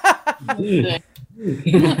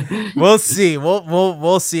 We'll see.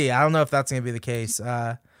 We'll see. I don't know if that's gonna be the case.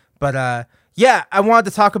 But yeah, I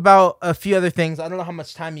wanted to talk about a few other things. I don't know how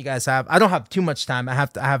much time you guys have. I don't have too much time. I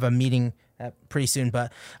have a meeting pretty soon,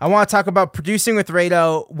 but I want to talk about producing with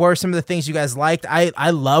Rado. What are some of the things you guys liked? I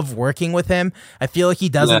love working with him. I feel like he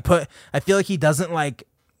doesn't like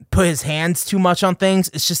put his hands too much on things.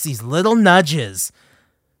 It's just these little nudges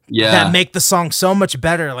that make the song so much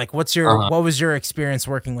better. Like what was your experience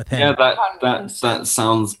working with him? Yeah, that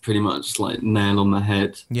sounds pretty much like nail on the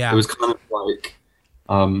head. Yeah. It was kind of like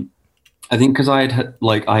I think because I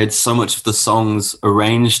had so much of the songs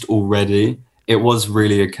arranged already, it was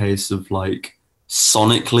really a case of like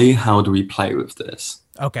sonically, how do we play with this?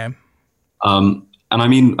 Okay. And I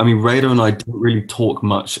mean, Rado and I didn't really talk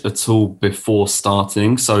much at all before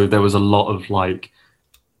starting, so there was a lot of like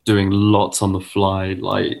doing lots on the fly,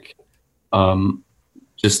 like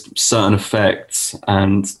just certain effects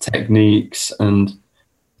and techniques and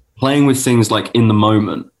playing with things like in the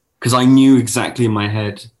moment, because I knew exactly in my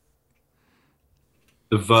head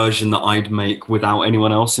the version that I'd make without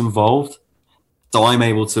anyone else involved. So I'm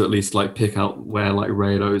able to at least like pick out where like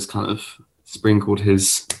Rado is kind of sprinkled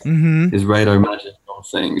his Rado magic on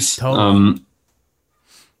things. Totally.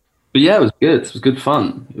 But yeah, it was good. It was good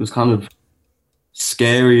fun. It was kind of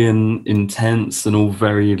scary and intense and all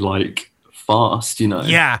very like fast,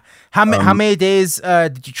 Yeah. How many days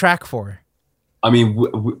did you track for? I mean,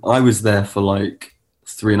 I was there for like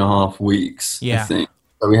 3.5 weeks, I think.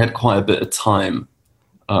 So we had quite a bit of time.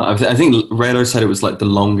 I think Rado said it was like the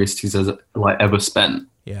longest he's ever spent.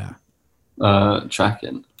 Yeah.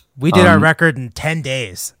 Tracking. We did our record in 10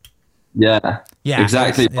 days. Yeah. Yeah.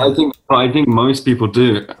 Exactly. Yeah. I think most people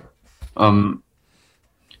do.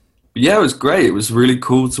 Yeah, it was great. It was really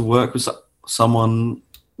cool to work with someone,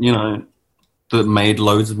 that made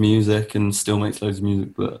loads of music and still makes loads of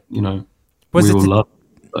music, but we all love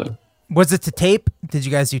it. So. Was it to tape? Did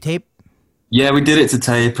you guys do tape? Yeah, we did it to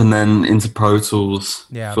tape and then into Pro Tools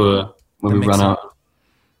for when we ran out of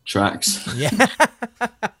tracks. Yeah.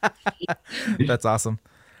 That's awesome.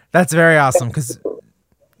 That's very awesome because,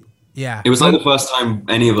 yeah. It was like the first time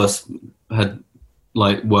any of us had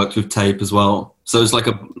like worked with tape as well. So it was like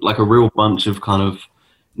a real bunch of kind of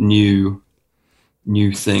new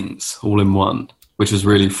things all in one, which was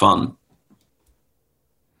really fun.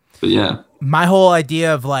 But yeah. My whole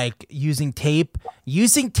idea of like using tape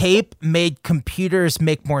made computers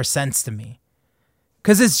make more sense to me.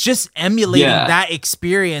 Because it's just emulating that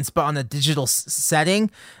experience, but on a digital setting.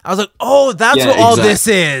 I was like, oh, that's what all this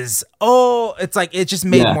is. Oh, it's like, it just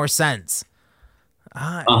made more sense.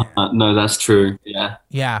 No, that's true. Yeah.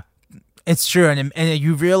 Yeah, it's true. And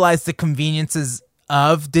you realize the conveniences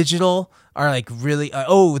of digital are like really,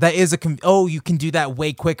 that is you can do that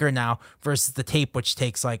way quicker now versus the tape, which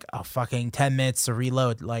takes like a fucking 10 minutes to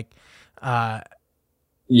reload. Like,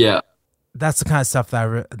 yeah. That's the kind of stuff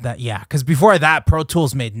because before that, Pro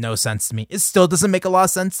Tools made no sense to me. It still doesn't make a lot of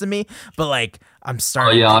sense to me, but like I'm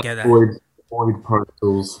starting to get it. Avoid Pro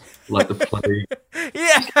Tools like the plague.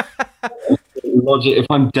 Yeah. Logic. If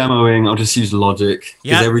I'm demoing, I'll just use Logic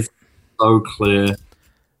because everything's so clear.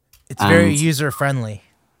 It's very user friendly,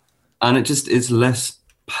 and it just is less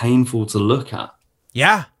painful to look at.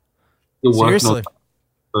 Yeah. You're working on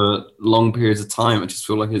for long periods of time. I just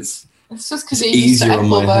feel like it's just because you're used to Apple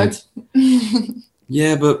mode.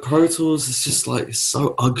 Yeah, but Pro Tools is just like it's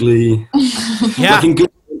so ugly. Yeah.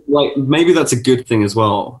 Like maybe that's a good thing as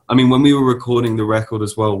well. I mean, when we were recording the record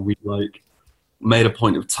as well, we like made a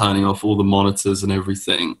point of turning off all the monitors and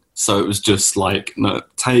everything. So it was just like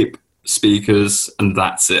tape, speakers, and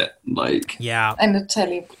that's it. Like and the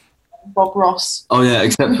telly, Bob Ross. Oh yeah,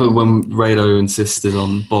 except for when Rado insisted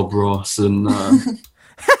on Bob Ross and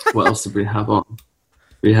what else did we have on?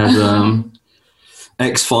 We had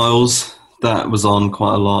X-Files, that was on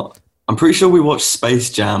quite a lot. I'm pretty sure we watched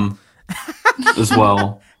Space Jam as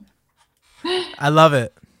well. I love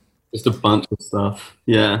it. Just a bunch of stuff.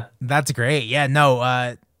 Yeah. That's great. Yeah,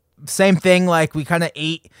 no, same thing. Like we kind of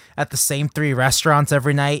ate at the same 3 restaurants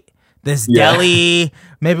every night. This deli,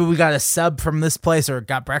 maybe we got a sub from this place or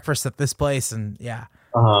got breakfast at this place. And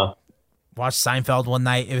watched Seinfeld one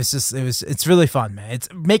night. It's really fun, man.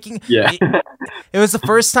 It's making, it was the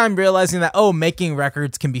first time realizing that, making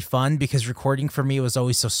records can be fun because recording for me was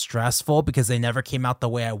always so stressful because they never came out the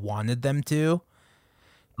way I wanted them to.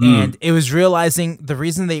 And it was realizing the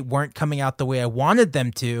reason they weren't coming out the way I wanted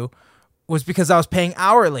them to was because I was paying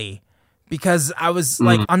hourly, because I was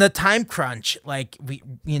like on a time crunch. Like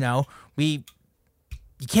you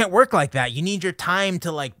can't work like that. You need your time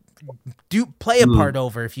to like play a part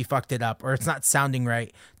over if you fucked it up or it's not sounding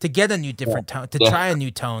right, to get a new different tone, to try a new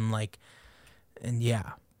tone. Like, and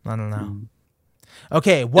I don't know.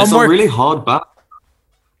 Okay. One more. It's a really hard battle.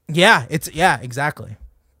 Yeah. Exactly.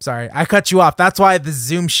 Sorry, I cut you off. That's why the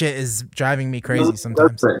Zoom shit is driving me crazy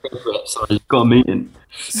sometimes. Sorry, you got a meeting.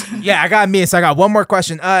 Yeah, I got a meeting. So I got one more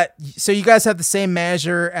question. So you guys have the same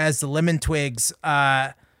manager as the Lemon Twigs.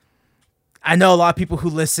 I know a lot of people who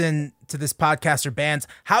listen to this podcast are bands.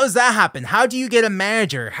 How does that happen? How do you get a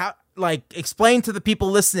manager? How, like, explain to the people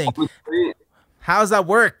listening. How does that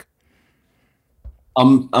work?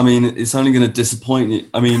 I mean, it's only going to disappoint you.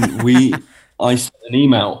 I mean, I sent an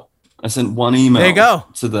email. I sent one email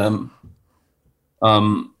to them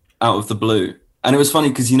out of the blue. And it was funny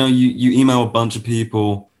because, you email a bunch of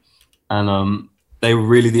people and they were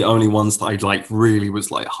really the only ones that I like really was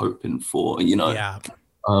like hoping for, Yeah.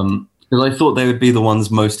 Because I thought they would be the ones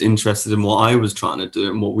most interested in what I was trying to do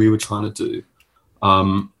and what we were trying to do.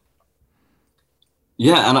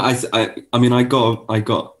 Yeah, and I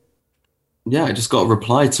just got a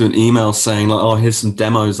reply to an email saying like, oh, here's some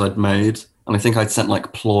demos I'd made. And I think I'd sent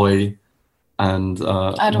like Ploy and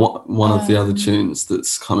one of the other tunes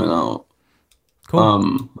that's coming out.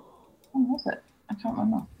 Cool. What was it? I can't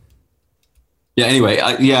remember. Yeah, anyway,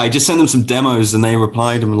 I just sent them some demos and they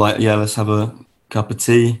replied and were like, yeah, let's have a cup of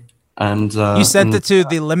tea. And you sent it to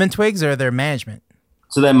the Lemon Twigs or their management?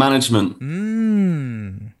 To their management.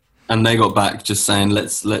 And they got back just saying,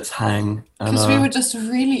 let's hang. Because we were just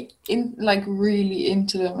really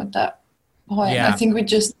into them at that point. Yeah. I think we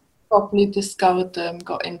just properly discovered them,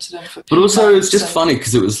 got into them. But also, it's just funny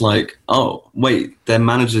because it was like, oh, wait, their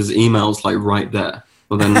manager's email's like right there.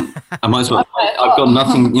 Well, then I might as well. I've got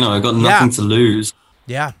nothing, I've got nothing to lose.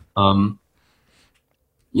 Yeah.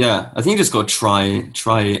 Yeah, I think you just got to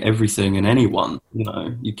try everything and anyone.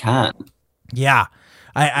 You can. Yeah.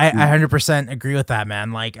 I 100% agree with that,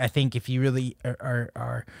 man. Like, I think if you really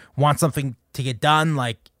are want something to get done,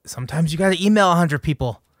 like sometimes you got to email 100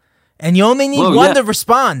 people, and you only need one to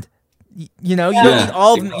respond. You don't need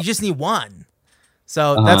all of them. You just need one.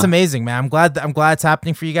 So that's amazing, man. I'm glad it's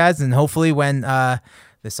happening for you guys, and hopefully when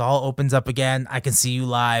this all opens up again, I can see you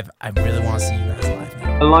live. I really want to see you guys live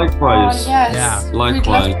now. Likewise. Yes. Yeah.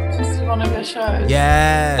 Likewise. We'd love to see one of your shows.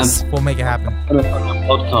 Yes. We'll make it happen. And a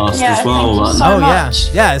podcast as well. Thank you so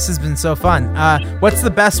much. Yeah. This has been so fun. What's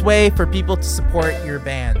the best way for people to support your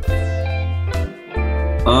band?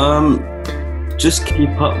 Just keep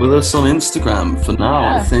up with us on Instagram for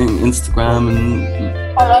now. I think Instagram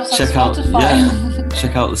and Follow us check on out. Spotify.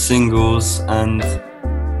 check out the singles, and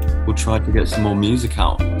we'll try to get some more music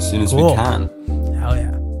out as soon as we can. Hell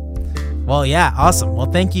yeah. Well, yeah, awesome.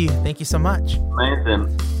 Well, thank you so much.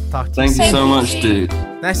 Amazing. Talk to Thank you so much, dude.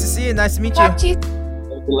 Nice to see you. Nice to meet you. Have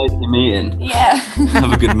a good meeting. Yeah.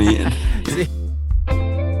 Have a good meeting. See.